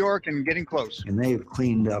but New York and getting close. And they've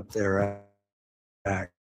cleaned up their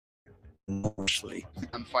act enormously.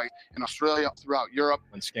 And fight in Australia, throughout Europe.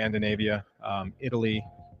 In Scandinavia, Italy.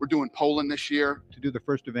 We're doing Poland this year. To do the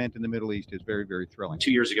first event in the Middle East is very, very thrilling.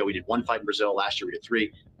 2 years ago, we did 1 fight in Brazil. Last year, we did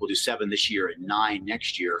 3. We'll do 7 this year and 9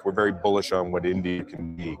 next year. We're very bullish on what India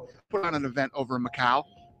can be. Put on an event over in Macau.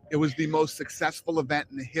 It was the most successful event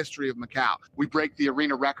in the history of Macau. We break the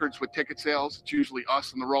arena records with ticket sales. It's usually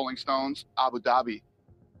us and the Rolling Stones. Abu Dhabi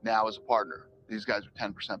now is a partner. These guys are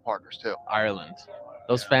 10% partners too. Ireland.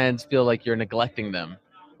 Those fans feel like you're neglecting them.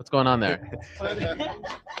 What's going on there?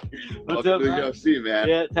 What's up, UFC, man?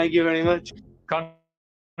 Yeah, thank you very much. Conor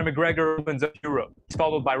McGregor opens up Europe. He's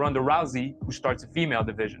followed by Ronda Rousey, who starts a female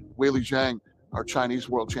division. Weili Zhang, our Chinese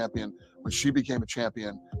world champion, when she became a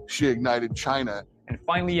champion, she ignited China. And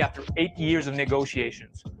finally, after 8 years of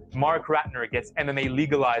negotiations, Mark Ratner gets MMA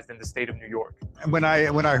legalized in the state of New York. When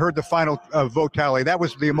I heard the final vote tally, that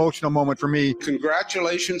was the emotional moment for me.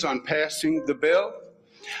 Congratulations on passing the bill.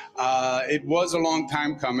 It was a long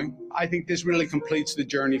time coming. I think this really completes the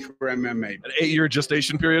journey for MMA. An 8-year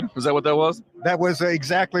gestation period? Was that what that was? That was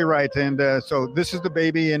exactly right. And so this is the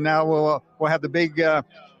baby, and now we'll have the big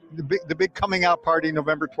coming out party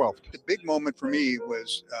November 12th. The big moment for me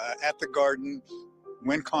was at the Garden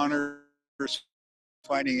when Conor was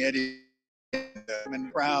fighting Eddie, and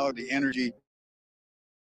the crowd, the energy.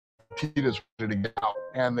 Pete is ready to get out,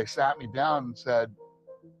 and they sat me down and said,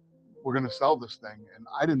 "We're going to sell this thing," and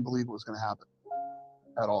I didn't believe it was going to happen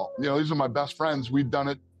at all. You know, these are my best friends. We've done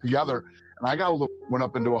it together, and I went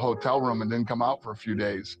up into a hotel room and didn't come out for a few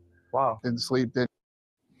days. Wow. Didn't sleep.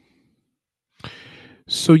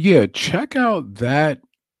 So yeah, check out that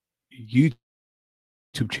YouTube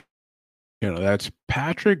channel. That's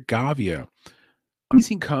Patrick Gavia.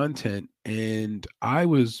 Amazing content, and I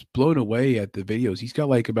was blown away at the videos. He's got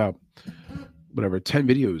like about 10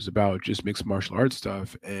 videos about just mixed martial arts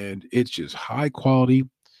stuff, and it's just high quality,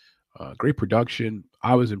 great production.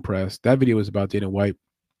 I was impressed. That video was about Dana White.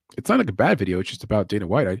 It's not like a bad video. It's just about Dana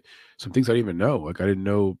White. Some things I didn't even know. Like I didn't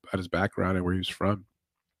know about his background and where he was from.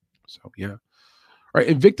 So yeah. All right,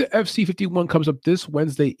 Invicta FC 51 comes up this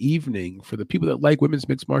Wednesday evening. For the people that like women's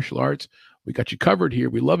mixed martial arts, we got you covered here.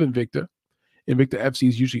 We love Invicta. Invicta FC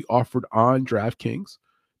is usually offered on DraftKings.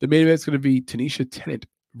 The main event is going to be Tanisha Tennant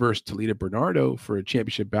versus Talita Bernardo for a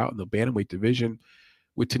championship bout in the bantamweight division,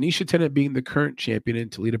 with Tanisha Tennant being the current champion and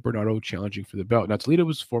Talita Bernardo challenging for the belt. Now, Talita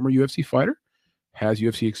was a former UFC fighter, has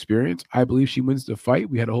UFC experience. I believe she wins the fight.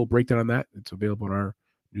 We had a whole breakdown on that. It's available in our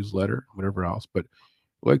newsletter, whatever else. But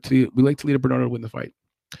we like Talita Bernardo to win the fight.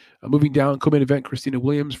 Moving down, co-main event, Christina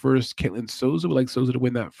Williams versus Caitlin Souza. We like Souza to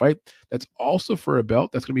win that fight. That's also for a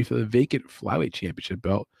belt. That's going to be for the vacant flyweight championship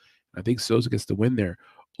belt. I think Souza gets the win there.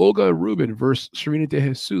 Olga Rubin versus Serena De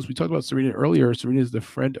Jesus. We talked about Serena earlier. Serena is the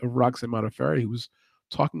friend of Roxanne Modafferi, who was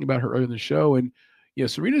talking about her earlier in the show. And,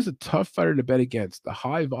 Serena is a tough fighter to bet against. The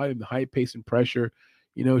high volume, the high pace and pressure.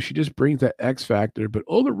 She just brings that X factor. But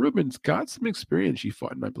Olga Rubin's got some experience. She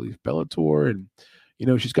fought in, I believe, Bellator, and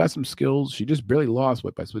she's got some skills. She just barely lost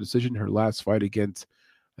by split decision her last fight against,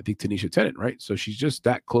 I think, Tanisha Tennant, right? So she's just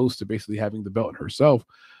that close to basically having the belt herself.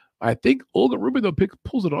 I think Olga Rubin, though,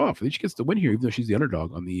 pulls it off. I think she gets the win here, even though she's the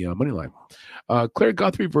underdog on the money line. Claire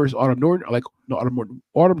Guthrie versus Autumn Norton. I like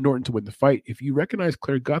Autumn Norton to win the fight. If you recognize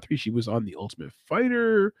Claire Guthrie, she was on The Ultimate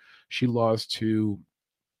Fighter. She lost to,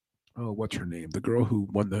 what's her name? The girl who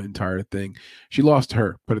won the entire thing. She lost to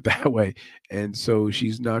her, put it that way. And so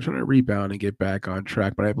she's now trying to rebound and get back on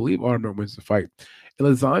track. But I believe Autumn Norton wins the fight.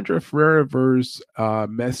 Alessandra Ferreira versus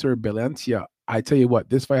Messer Valencia. I tell you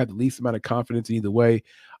what, this fight had the least amount of confidence in either way.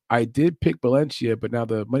 I did pick Valencia, but now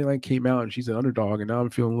the money line came out and she's an underdog, and now I'm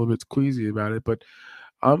feeling a little bit queasy about it. But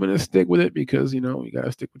I'm going to stick with it because, you got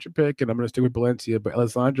to stick with your pick, and I'm going to stick with Valencia. But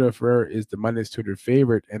Alessandra Ferreira is the minus 200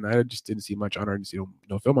 favorite, and I just didn't see much on her. I didn't see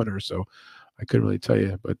no film on her, so I couldn't really tell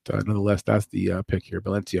you. But nonetheless, that's the pick here,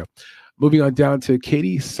 Valencia. Moving on down to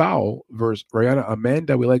Katie Sowell versus Rihanna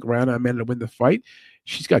Amanda. We like Rihanna Amanda to win the fight.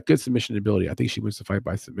 She's got good submission ability. I think she wins the fight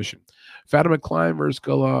by submission. Fatima Klein versus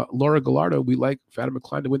Laura Gallardo. We like Fatima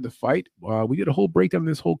Klein to win the fight. We did a whole breakdown of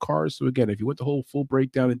this whole card. So again, if you want the full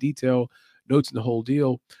breakdown in detail, notes and the whole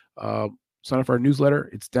deal, sign up for our newsletter.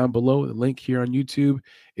 It's down below, the link here on YouTube.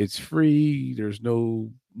 It's free. There's no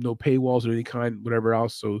paywalls of any kind, whatever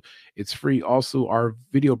else. So it's free. Also, our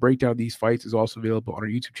video breakdown of these fights is also available on our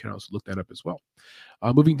YouTube channel. So look that up as well.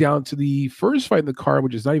 Moving down to the first fight in the card,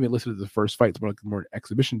 which is not even listed as the first fight. It's more an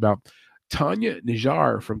exhibition bout. Tanya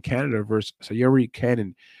Nijar from Canada versus Sayuri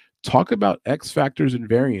Cannon. Talk about X factors and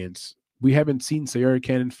variants. We haven't seen Sayuri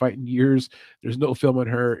Cannon fight in years. There's no film on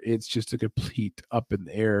her. It's just a complete up in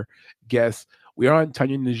the air guess. We are on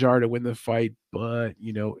Tanya Nijar to win the fight, but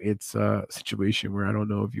it's a situation where I don't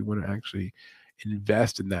know if you want to actually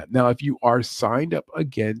invest in that. Now, if you are signed up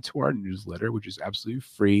again to our newsletter, which is absolutely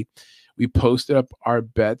free, we posted up our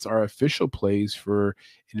bets, our official plays for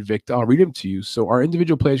Invicta. I'll read them to you. So our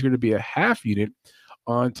individual plays are going to be a half unit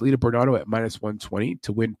on Talita Bernardo at minus 120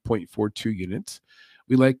 to win 0.42 units.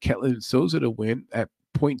 We like Caitlin Souza to win at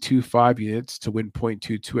 0.25 units to win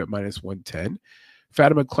 0.22 at minus 110.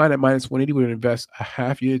 Fatima Klein at minus 180 would invest a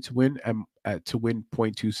half unit to win to win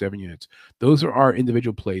 0.27 units. Those are our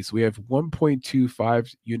individual plays. We have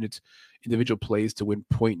 1.25 units individual plays to win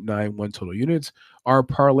 0.91 total units. Our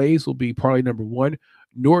parlays will be parlay number 1,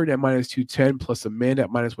 Norton at minus 210 plus Amanda at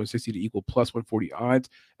minus 160 to equal plus 140 odds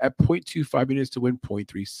at 0.25 units to win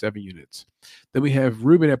 0.37 units. Then we have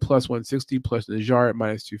Rubin at plus 160 plus Nijar at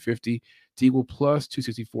minus 250 to equal plus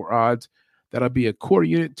 264 odds. That'll be a quarter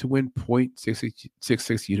unit to win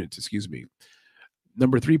 0.66 units,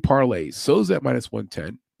 Number 3 parlay, Souza at minus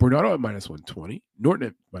 110, Bernardo at minus 120, Norton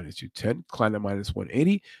at minus 210, Klein at minus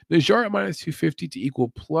 180, Nijar at minus 250 to equal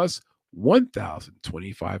plus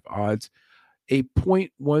 1,025 odds, a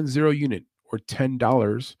 0.10 unit or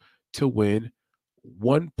 $10 to win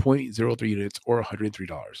 1.03 units or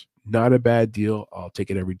 $103. Not a bad deal. I'll take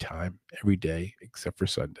it every time, every day, except for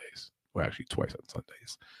Sundays. Well, actually twice on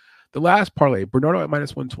Sundays. The last parlay, Bernardo at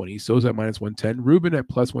minus 120, Souza at minus 110, Rubin at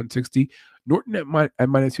plus 160, Norton at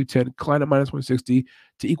minus 210, Klein at minus 160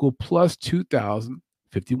 to equal plus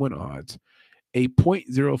 2,051 odds, a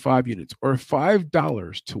 0.05 units or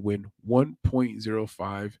 $5 to win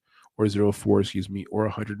 1.05 or 04, or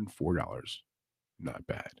 $104. Not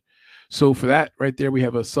bad. So for that right there, we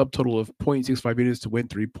have a subtotal of 0.65 units to win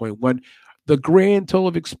 3.1. The grand total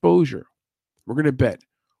of exposure, we're going to bet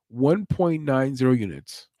 1.90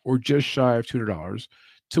 units or just shy of $200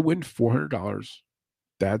 to win $400.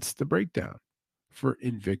 That's the breakdown for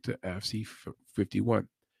Invicta FC 51.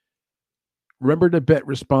 Remember to bet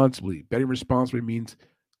responsibly. Betting responsibly means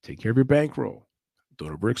take care of your bankroll.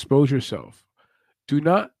 Don't overexpose yourself. Do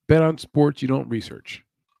not bet on sports you don't research.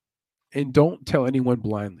 And don't tell anyone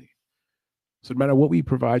blindly. So no matter what we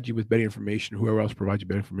provide you with betting information, whoever else provides you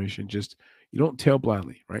betting information, just you don't tell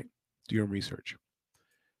blindly, right? Do your own research.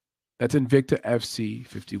 That's Invicta FC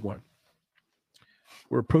 51.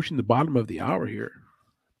 We're approaching the bottom of the hour here.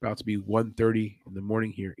 About to be 1:30 in the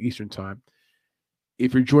morning here, Eastern time.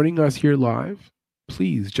 If you're joining us here live,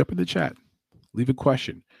 please jump in the chat. Leave a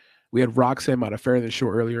question. We had Roxanne Modafferi on the show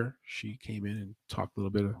earlier. She came in and talked a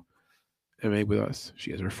little bit of MMA with us. She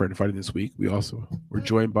has her friend fighting this week. We also were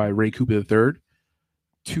joined by Ray Cooper III,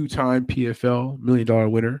 two-time PFL $1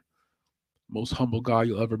 million winner, most humble guy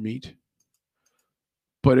you'll ever meet.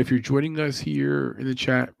 But if you're joining us here in the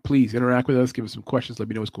chat, please interact with us. Give us some questions. Let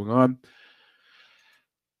me know what's going on.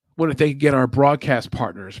 I want to thank again our broadcast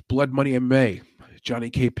partners, Blood Money MMA, Johnny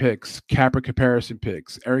K Picks, Capper Comparison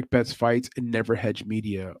Picks, Eric Betts Fights, and Never Hedge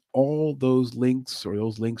Media. All those links for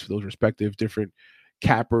those respective different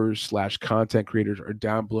cappers / content creators are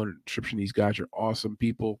down below in the description. These guys are awesome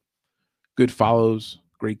people, good follows,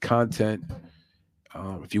 great content.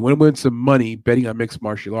 If you want to win some money betting on mixed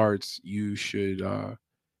martial arts, you should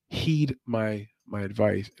heed my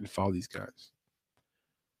advice and follow these guys.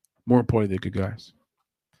 More importantly, they're good guys.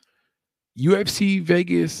 UFC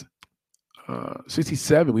Vegas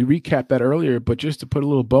 67. We recapped that earlier, but just to put a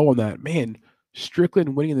little bow on that, man,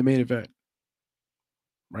 Strickland winning in the main event,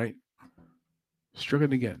 right?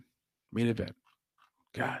 Strickland again, main event.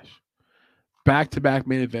 Gosh, back-to-back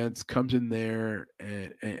main events, comes in there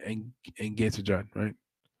and gets it done, right?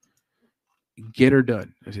 Get her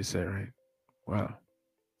done, as they say, right? Wow.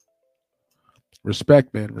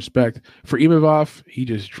 Respect, man, respect. For Imavov, he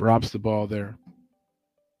just drops the ball there.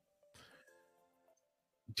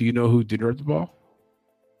 Do you know who did hurt the ball?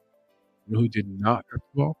 You know who did not hurt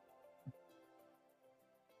the ball?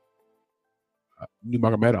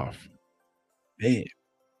 Nurmagomedov. Man.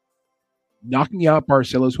 Knocking out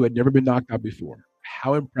Barcelos, who had never been knocked out before.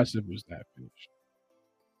 How impressive was that finish?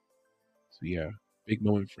 So, yeah, big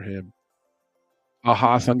moment for him.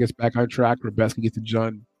 Hassan gets back on track. Rebeska gets it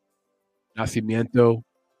done. Nacimiento.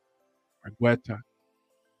 Argueta.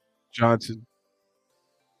 Johnson.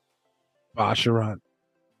 Basharan.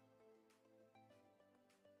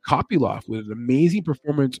 Kopylov with an amazing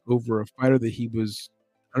performance over a fighter that he was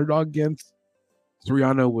underdog against.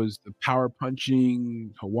 Soriano was the power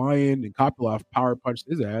punching Hawaiian, and Kopylov power punched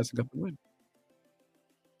his ass and got the win.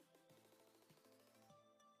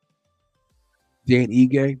 Dan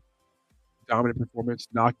Ige, dominant performance,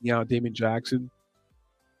 knocking out Damon Jackson.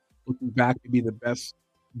 Looking back, maybe the best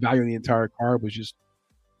value in the entire card was just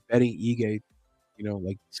betting Ige,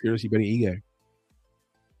 like seriously betting Ige.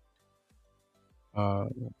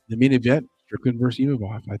 The main event, Strickland versus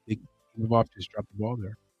Imavov. I think Imavov just dropped the ball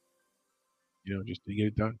there. Just to get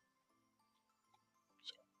it done.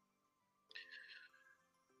 So.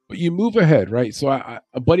 But you move ahead, right? So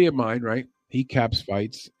a buddy of mine, right? He caps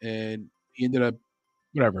fights, and he ended up,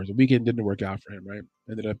 whatever. The weekend didn't work out for him, right?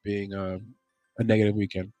 Ended up being a negative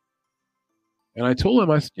weekend. And I told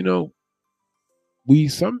him, I said, we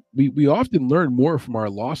often learn more from our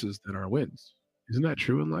losses than our wins. Isn't that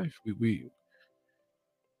true in life?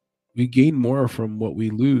 We gain more from what we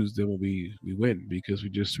lose than what we win, because we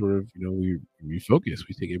just sort of, we refocus,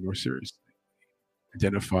 we take it more seriously,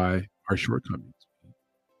 identify our shortcomings,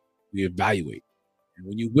 we evaluate. And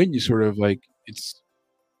when you win, you sort of like, it's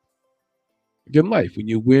again life. When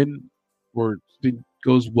you win or it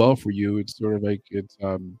goes well for you, it's sort of like it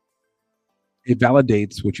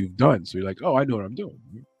validates what you've done. So you're like, oh, I know what I'm doing.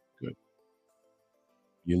 Good.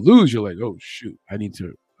 You lose, you're like, oh shoot, I need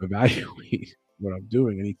to evaluate what I'm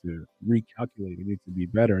doing. I need to recalculate. I need to be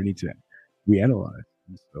better. I need to reanalyze.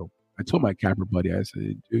 And so I told my capper buddy, I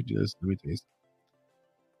said, dude, let me tell you something.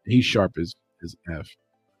 He's sharp as F.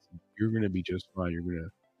 You're gonna be just fine. You're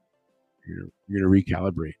gonna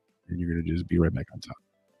recalibrate, and you're gonna just be right back on top.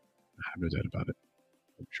 I have no doubt about it.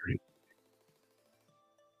 I'm sure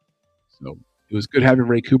so it was good having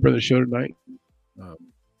Ray Cooper on the show tonight.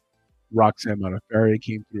 Roxanne Modafferi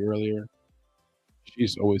came through earlier.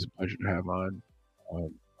 She's always a pleasure to have on.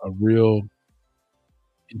 A real,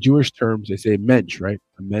 in Jewish terms, they say mensch, right?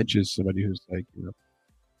 A mensch is somebody who's like,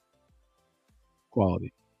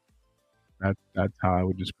 quality. That's how I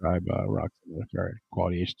would describe Roxanne Modafferi,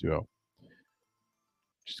 quality H2O.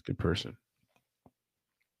 She's a good person.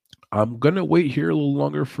 I'm gonna wait here a little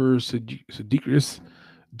longer for Sadiqus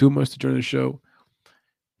Dumas to join the show.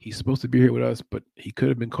 He's supposed to be here with us, but he could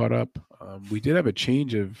have been caught up. We did have a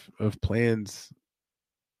change of plans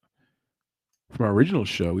from our original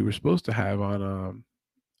show. We were supposed to have on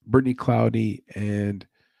Brittany Cloudy and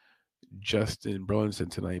Justin Burlinson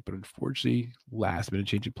tonight, but unfortunately, last minute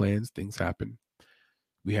change of plans. Things happen.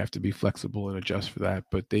 We have to be flexible and adjust for that.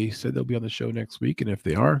 But they said they'll be on the show next week, and if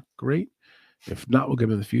they are, great. If not, we'll give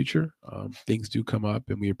them in the future. Things do come up,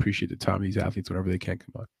 and we appreciate the time of these athletes whenever they can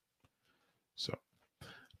come on. So,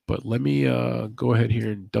 but let me go ahead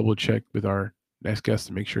here and double check with our next guest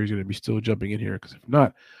to make sure he's going to be still jumping in here, because if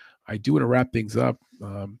not, I do want to wrap things up.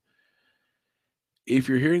 If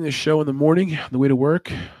you're hearing this show in the morning on the way to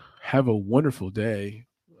work, have a wonderful day.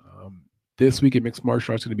 This week at Mixed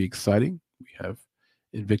Martial Arts is going to be exciting. We have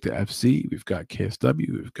Invicta FC, we've got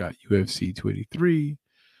KSW, we've got UFC 283,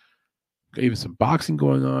 got even some boxing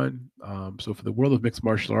going on. So for the world of mixed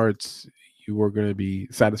martial arts, you are going to be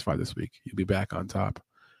satisfied this week. You'll be back on top.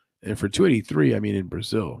 And for 283, I mean, in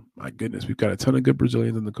Brazil, my goodness, we've got a ton of good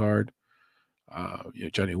Brazilians on the card.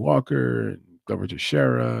 Johnny Walker and Glover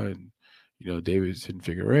Teixeira and Davidson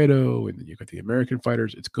Figueiredo, and then you got the American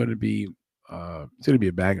fighters. It's going to be a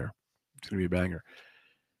banger. It's going to be a banger.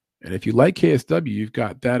 And if you like KSW, you've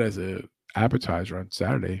got that as a appetizer on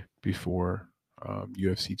Saturday before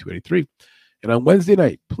UFC 283. And on Wednesday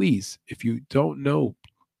night, please, if you don't know,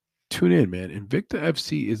 tune in, man. Invicta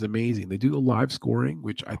FC is amazing. They do the live scoring,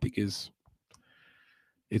 which I think it's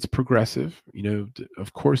progressive.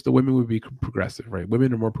 Of course, the women would be progressive, right?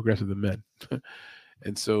 Women are more progressive than men.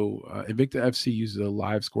 And so Invicta FC uses a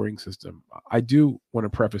live scoring system. I do want to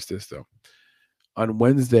preface this, though. On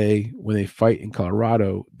Wednesday, when they fight in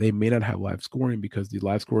Colorado, they may not have live scoring because the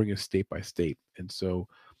live scoring is state by state. And so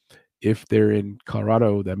if they're in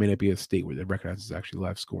Colorado, that may not be a state where they recognize it's actually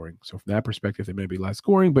live scoring. So from that perspective, they may be live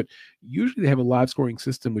scoring, but usually they have a live scoring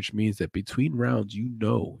system, which means that between rounds, you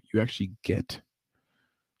actually get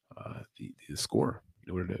the score.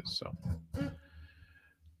 You know what it is. So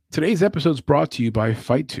today's episode is brought to you by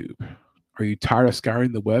FightTube. Are you tired of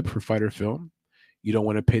scouring the web for fighter film? You don't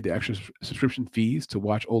want to pay the extra subscription fees to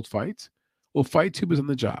watch old fights? Well, FightTube is on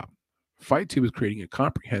the job. FightTube is creating a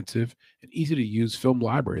comprehensive and easy-to-use film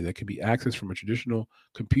library that can be accessed from a traditional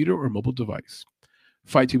computer or mobile device.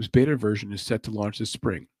 FightTube's beta version is set to launch this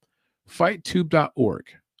spring. FightTube.org,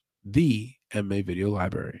 the MMA video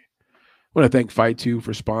library. I want to thank FightTube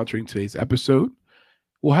for sponsoring today's episode.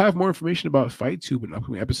 We'll have more information about FightTube in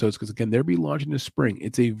upcoming episodes because, again, they'll be launching this spring.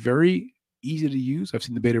 It's a very easy to use. I've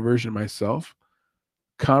seen the beta version myself.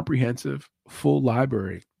 Comprehensive, full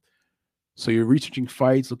library. So you're researching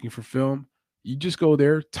fights, looking for film. You just go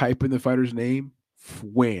there, type in the fighter's name,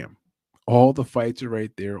 wham. All the fights are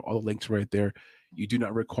right there. All the links are right there. You do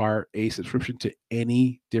not require a subscription to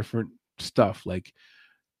any different stuff like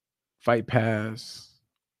Fight Pass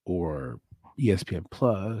or ESPN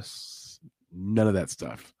Plus. None of that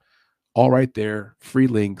stuff. All right there. Free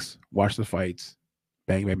links. Watch the fights.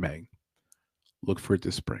 Bang, bang, bang. Look for it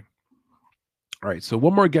this spring. All right, so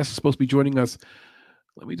one more guest is supposed to be joining us.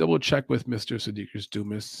 Let me double check with Mr. Sadiqus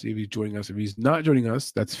Dumas, see if he's joining us. If he's not joining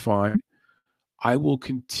us, that's fine. I will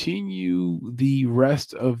continue the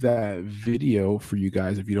rest of that video for you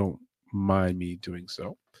guys if you don't mind me doing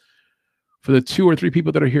so. For the 2 or 3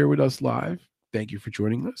 people that are here with us live, thank you for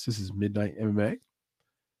joining us. This is Midnight MMA,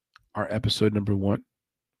 our episode number 1.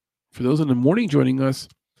 For those in the morning joining us,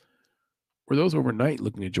 or those overnight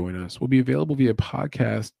looking to join us, we'll be available via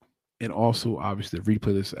podcast. And also, obviously, the replay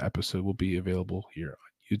of this episode will be available here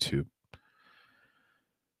on YouTube.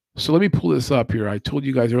 So let me pull this up here. I told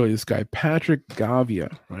you guys earlier, this guy, Patrick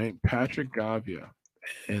Gavia, right? Patrick Gavia.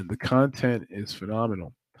 And the content is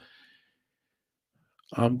phenomenal.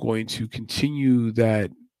 I'm going to continue that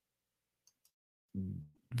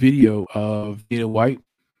video of Dana White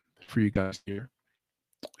for you guys here.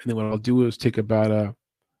 And then what I'll do is take about a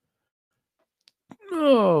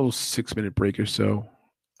 6-minute break or so.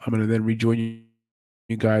 I'm going to then rejoin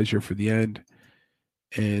you guys here for the end.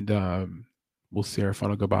 And we'll say our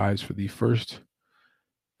final goodbyes for the first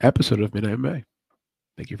episode of Midnight MMA.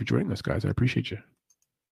 Thank you for joining us, guys. I appreciate you.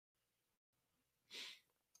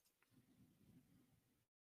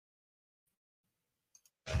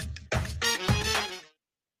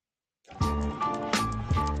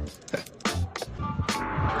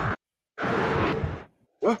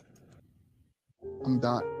 I'm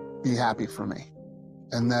done. Be happy for me.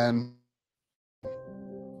 And then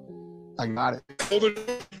I got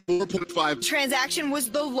it. Transaction was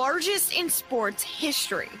the largest in sports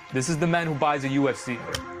history. This is the man who buys a UFC,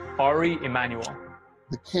 Ari Emanuel.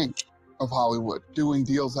 the king of Hollywood. Doing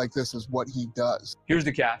deals like this is what he does. Here's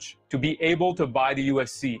the catch. To be able to buy the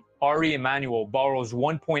UFC, Ari Emanuel borrows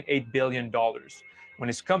 $1.8 billion. When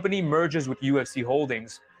his company merges with UFC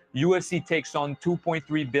Holdings, UFC takes on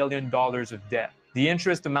 $2.3 billion of debt. The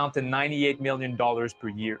interest amount to $98 million per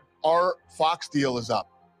year. Our Fox deal is up,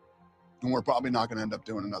 and we're probably not going to end up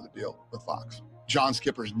doing another deal with Fox. John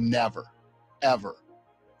Skipper's never, ever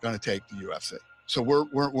going to take the UFC. So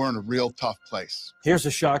we're in a real tough place. Here's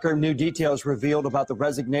a shocker. New details revealed about the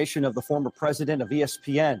resignation of the former president of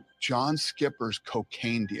ESPN. John Skipper's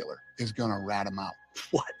cocaine dealer is going to rat him out.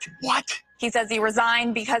 What? He says he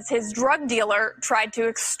resigned because his drug dealer tried to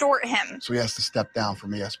extort him. So he has to step down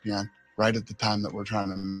from ESPN right at the time that we're trying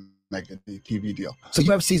to make a TV deal. So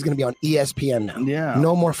UFC is going to be on ESPN now. Yeah.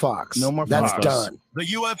 No more Fox. No more That's Fox. done. The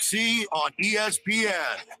UFC on ESPN.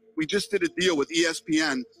 We just did a deal with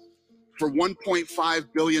ESPN for $1.5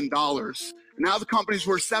 billion. Now the company's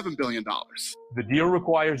worth $7 billion. The deal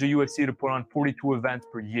requires the UFC to put on 42 events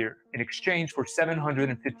per year in exchange for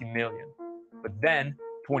 $750 million. But then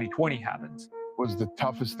 2020 happens. Was the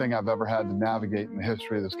toughest thing I've ever had to navigate in the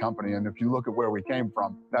history of this company. And if you look at where we came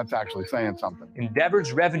from, that's actually saying something.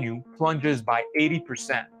 Endeavor's revenue plunges by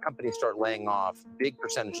 80%. Companies start laying off big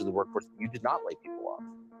percentage of the workforce. You did not lay people off.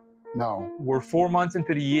 No. We're 4 months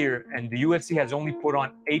into the year, and the UFC has only put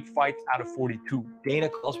on 8 fights out of 42. Dana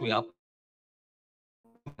calls me up.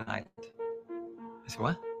 I said,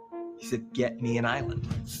 what? He said, get me an island.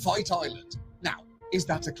 Fight Island. Now, is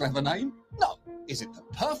that a clever name? No. Is it the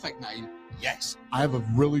perfect name? Yes. I have a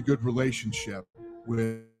really good relationship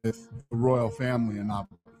with the royal family in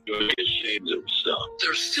Abu Dhabi.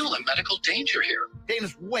 There's still a medical danger here.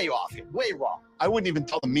 Dana's way off here, way wrong. I wouldn't even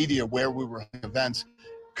tell the media where we were having events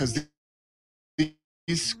because these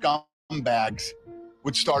scumbags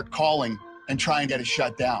would start calling and try and get it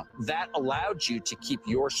shut down. That allowed you to keep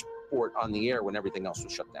your sport on the air when everything else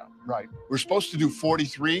was shut down. Right. We're supposed to do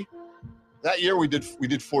 43. That year we did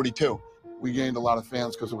 42. We gained a lot of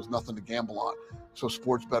fans because there was nothing to gamble on. So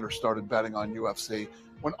sports bettors started betting on UFC.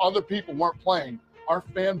 When other people weren't playing, our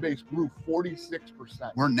fan base grew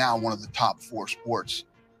 46%. We're now one of the top 4 sports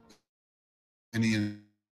in the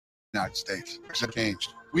United States. It's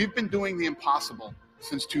changed. We've been doing the impossible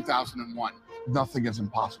since 2001. Nothing is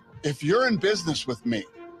impossible. If you're in business with me,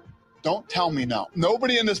 don't tell me no.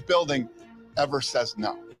 Nobody in this building ever says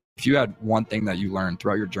no. If you had one thing that you learned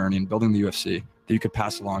throughout your journey in building the UFC that you could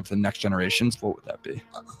pass along to the next generations, what would that be?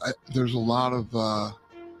 There's a lot of...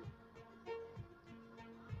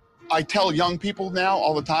 I tell young people now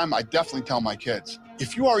all the time, I definitely tell my kids,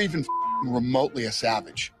 if you are even remotely a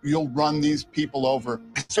savage, you'll run these people over.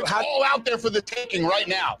 So it's all out there for the taking right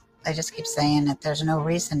now. I just keep saying that there's no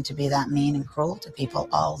reason to be that mean and cruel to people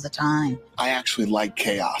all the time. I actually like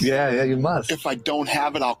chaos. Yeah, you must. If I don't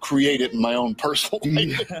have it, I'll create it in my own personal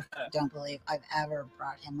way. I don't believe I've ever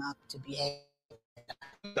brought him up to behave.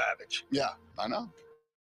 Savage. Yeah, I know.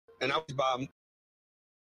 And I was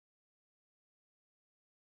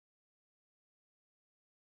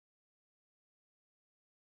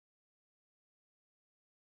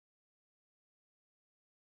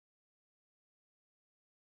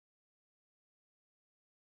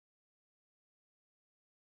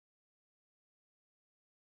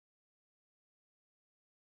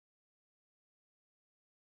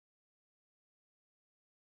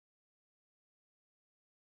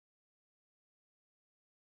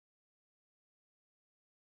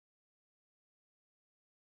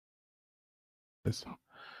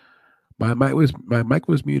My mic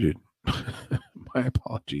was muted. My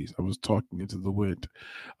apologies. I was talking into the wind.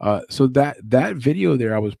 So that video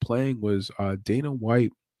there I was playing was Dana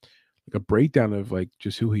White, like a breakdown of like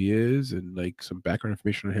just who he is and like some background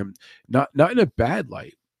information on him. Not in a bad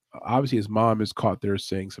light. Obviously, his mom is caught there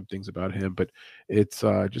saying some things about him, but it's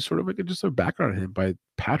just sort of like just a background on him by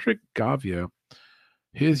Patrick Gavia.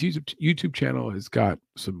 His YouTube channel has got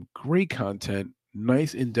some great content,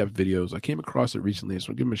 nice in-depth videos. I came across it recently, so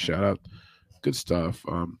I'll give him a shout out. Good stuff.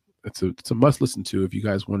 It's a must listen to if you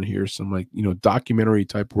guys want to hear some like documentary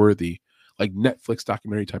type worthy, like Netflix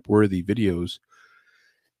documentary type worthy videos.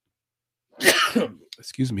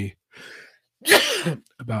 Excuse me.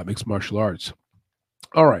 About mixed martial arts.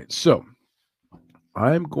 All right, so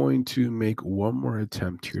I'm going to make one more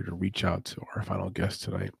attempt here to reach out to our final guest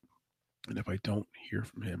tonight. And if I don't hear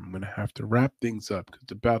from him, I'm going to have to wrap things up because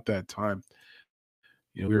it's about that time.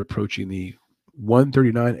 We're approaching the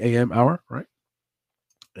 1:39 a.m. hour, right?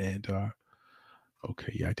 And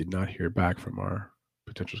okay, yeah, I did not hear back from our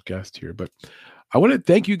potential guest here, but I want to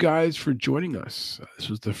thank you guys for joining us. This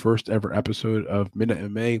was the first ever episode of Midnight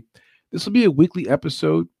MMA. This will be a weekly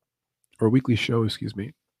episode. or weekly show, excuse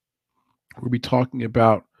me, we'll be talking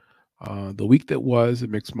about the week that was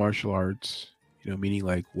in mixed martial arts, meaning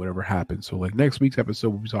like whatever happened. So like next week's episode,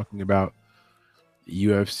 we'll be talking about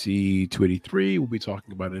UFC 283. We'll be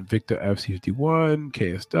talking about Invicta FC 51,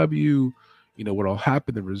 KSW, what all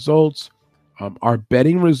happened, the results, our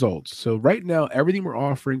betting results. So right now, everything we're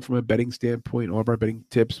offering from a betting standpoint, all of our betting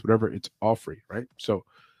tips, whatever, it's all free, right? So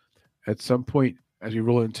at some point, as we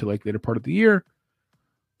roll into like later part of the year,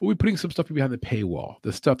 we'll be putting some stuff behind the paywall,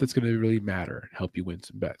 the stuff that's going to really matter and help you win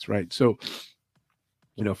some bets, right? So,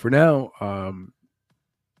 for now,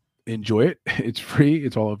 enjoy it. It's free.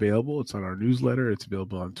 It's all available. It's on our newsletter. It's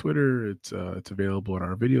available on Twitter. It's available in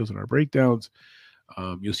our videos and our breakdowns.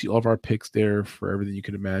 You'll see all of our picks there for everything you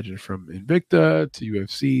can imagine, from Invicta to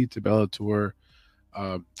UFC to Bellator,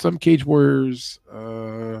 some Cage Warriors,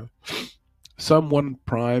 some One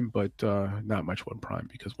Prime, but not much One Prime,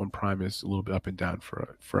 because One Prime is a little bit up and down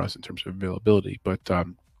for us in terms of availability. But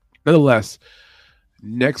nonetheless,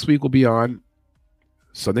 next week will be on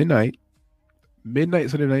Sunday night, midnight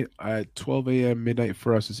Sunday night at 12 a.m. Midnight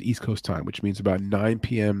for us is East Coast time, which means about 9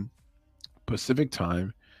 p.m. Pacific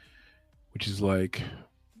time, which is like,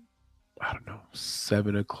 I don't know,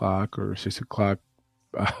 7 o'clock or 6 o'clock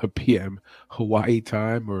p.m. Hawaii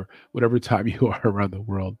time, or whatever time you are around the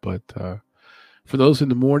world. But for those in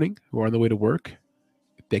the morning who are on the way to work,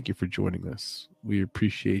 thank you for joining us. We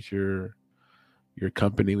appreciate your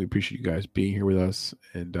company. We appreciate you guys being here with us.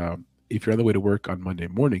 And if you're on the way to work on Monday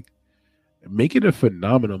morning, make it a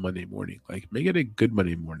phenomenal Monday morning. Like, make it a good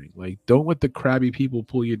Monday morning. Like, don't let the crabby people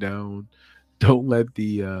pull you down. Don't let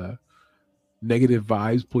the negative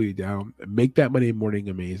vibes pull you down. Make that Monday morning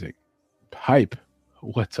amazing. Hype.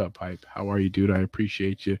 What's up, Hype? How are you, dude? I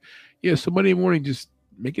appreciate you. Yeah, so Monday morning, just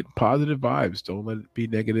make it positive vibes. Don't let it be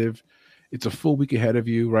negative. It's a full week ahead of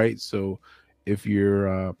you, right? So if you're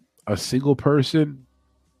a single person,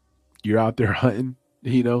 you're out there hunting,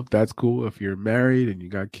 that's cool. If you're married and you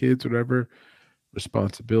got kids, whatever,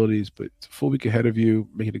 responsibilities, but it's a full week ahead of you.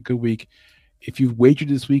 Make it a good week. If you've wagered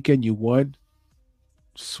this weekend, you won,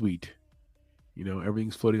 sweet.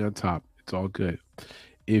 Everything's floating on top. It's all good.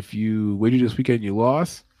 If you wagered this weekend, you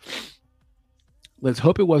lost, let's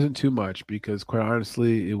hope it wasn't too much, because quite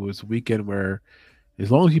honestly, it was a weekend where as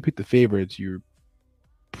long as you pick the favorites, you're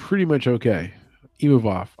pretty much okay.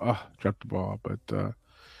 Imavov, dropped the ball. But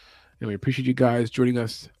anyway, appreciate you guys joining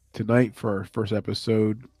us tonight for our first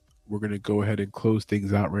episode. We're going to go ahead and close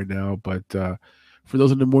things out right now. But for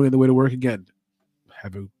those in the morning on the way to work, again,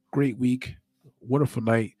 have a great week, wonderful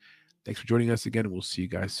night. Thanks for joining us again, and we'll see you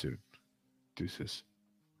guys soon. Deuces.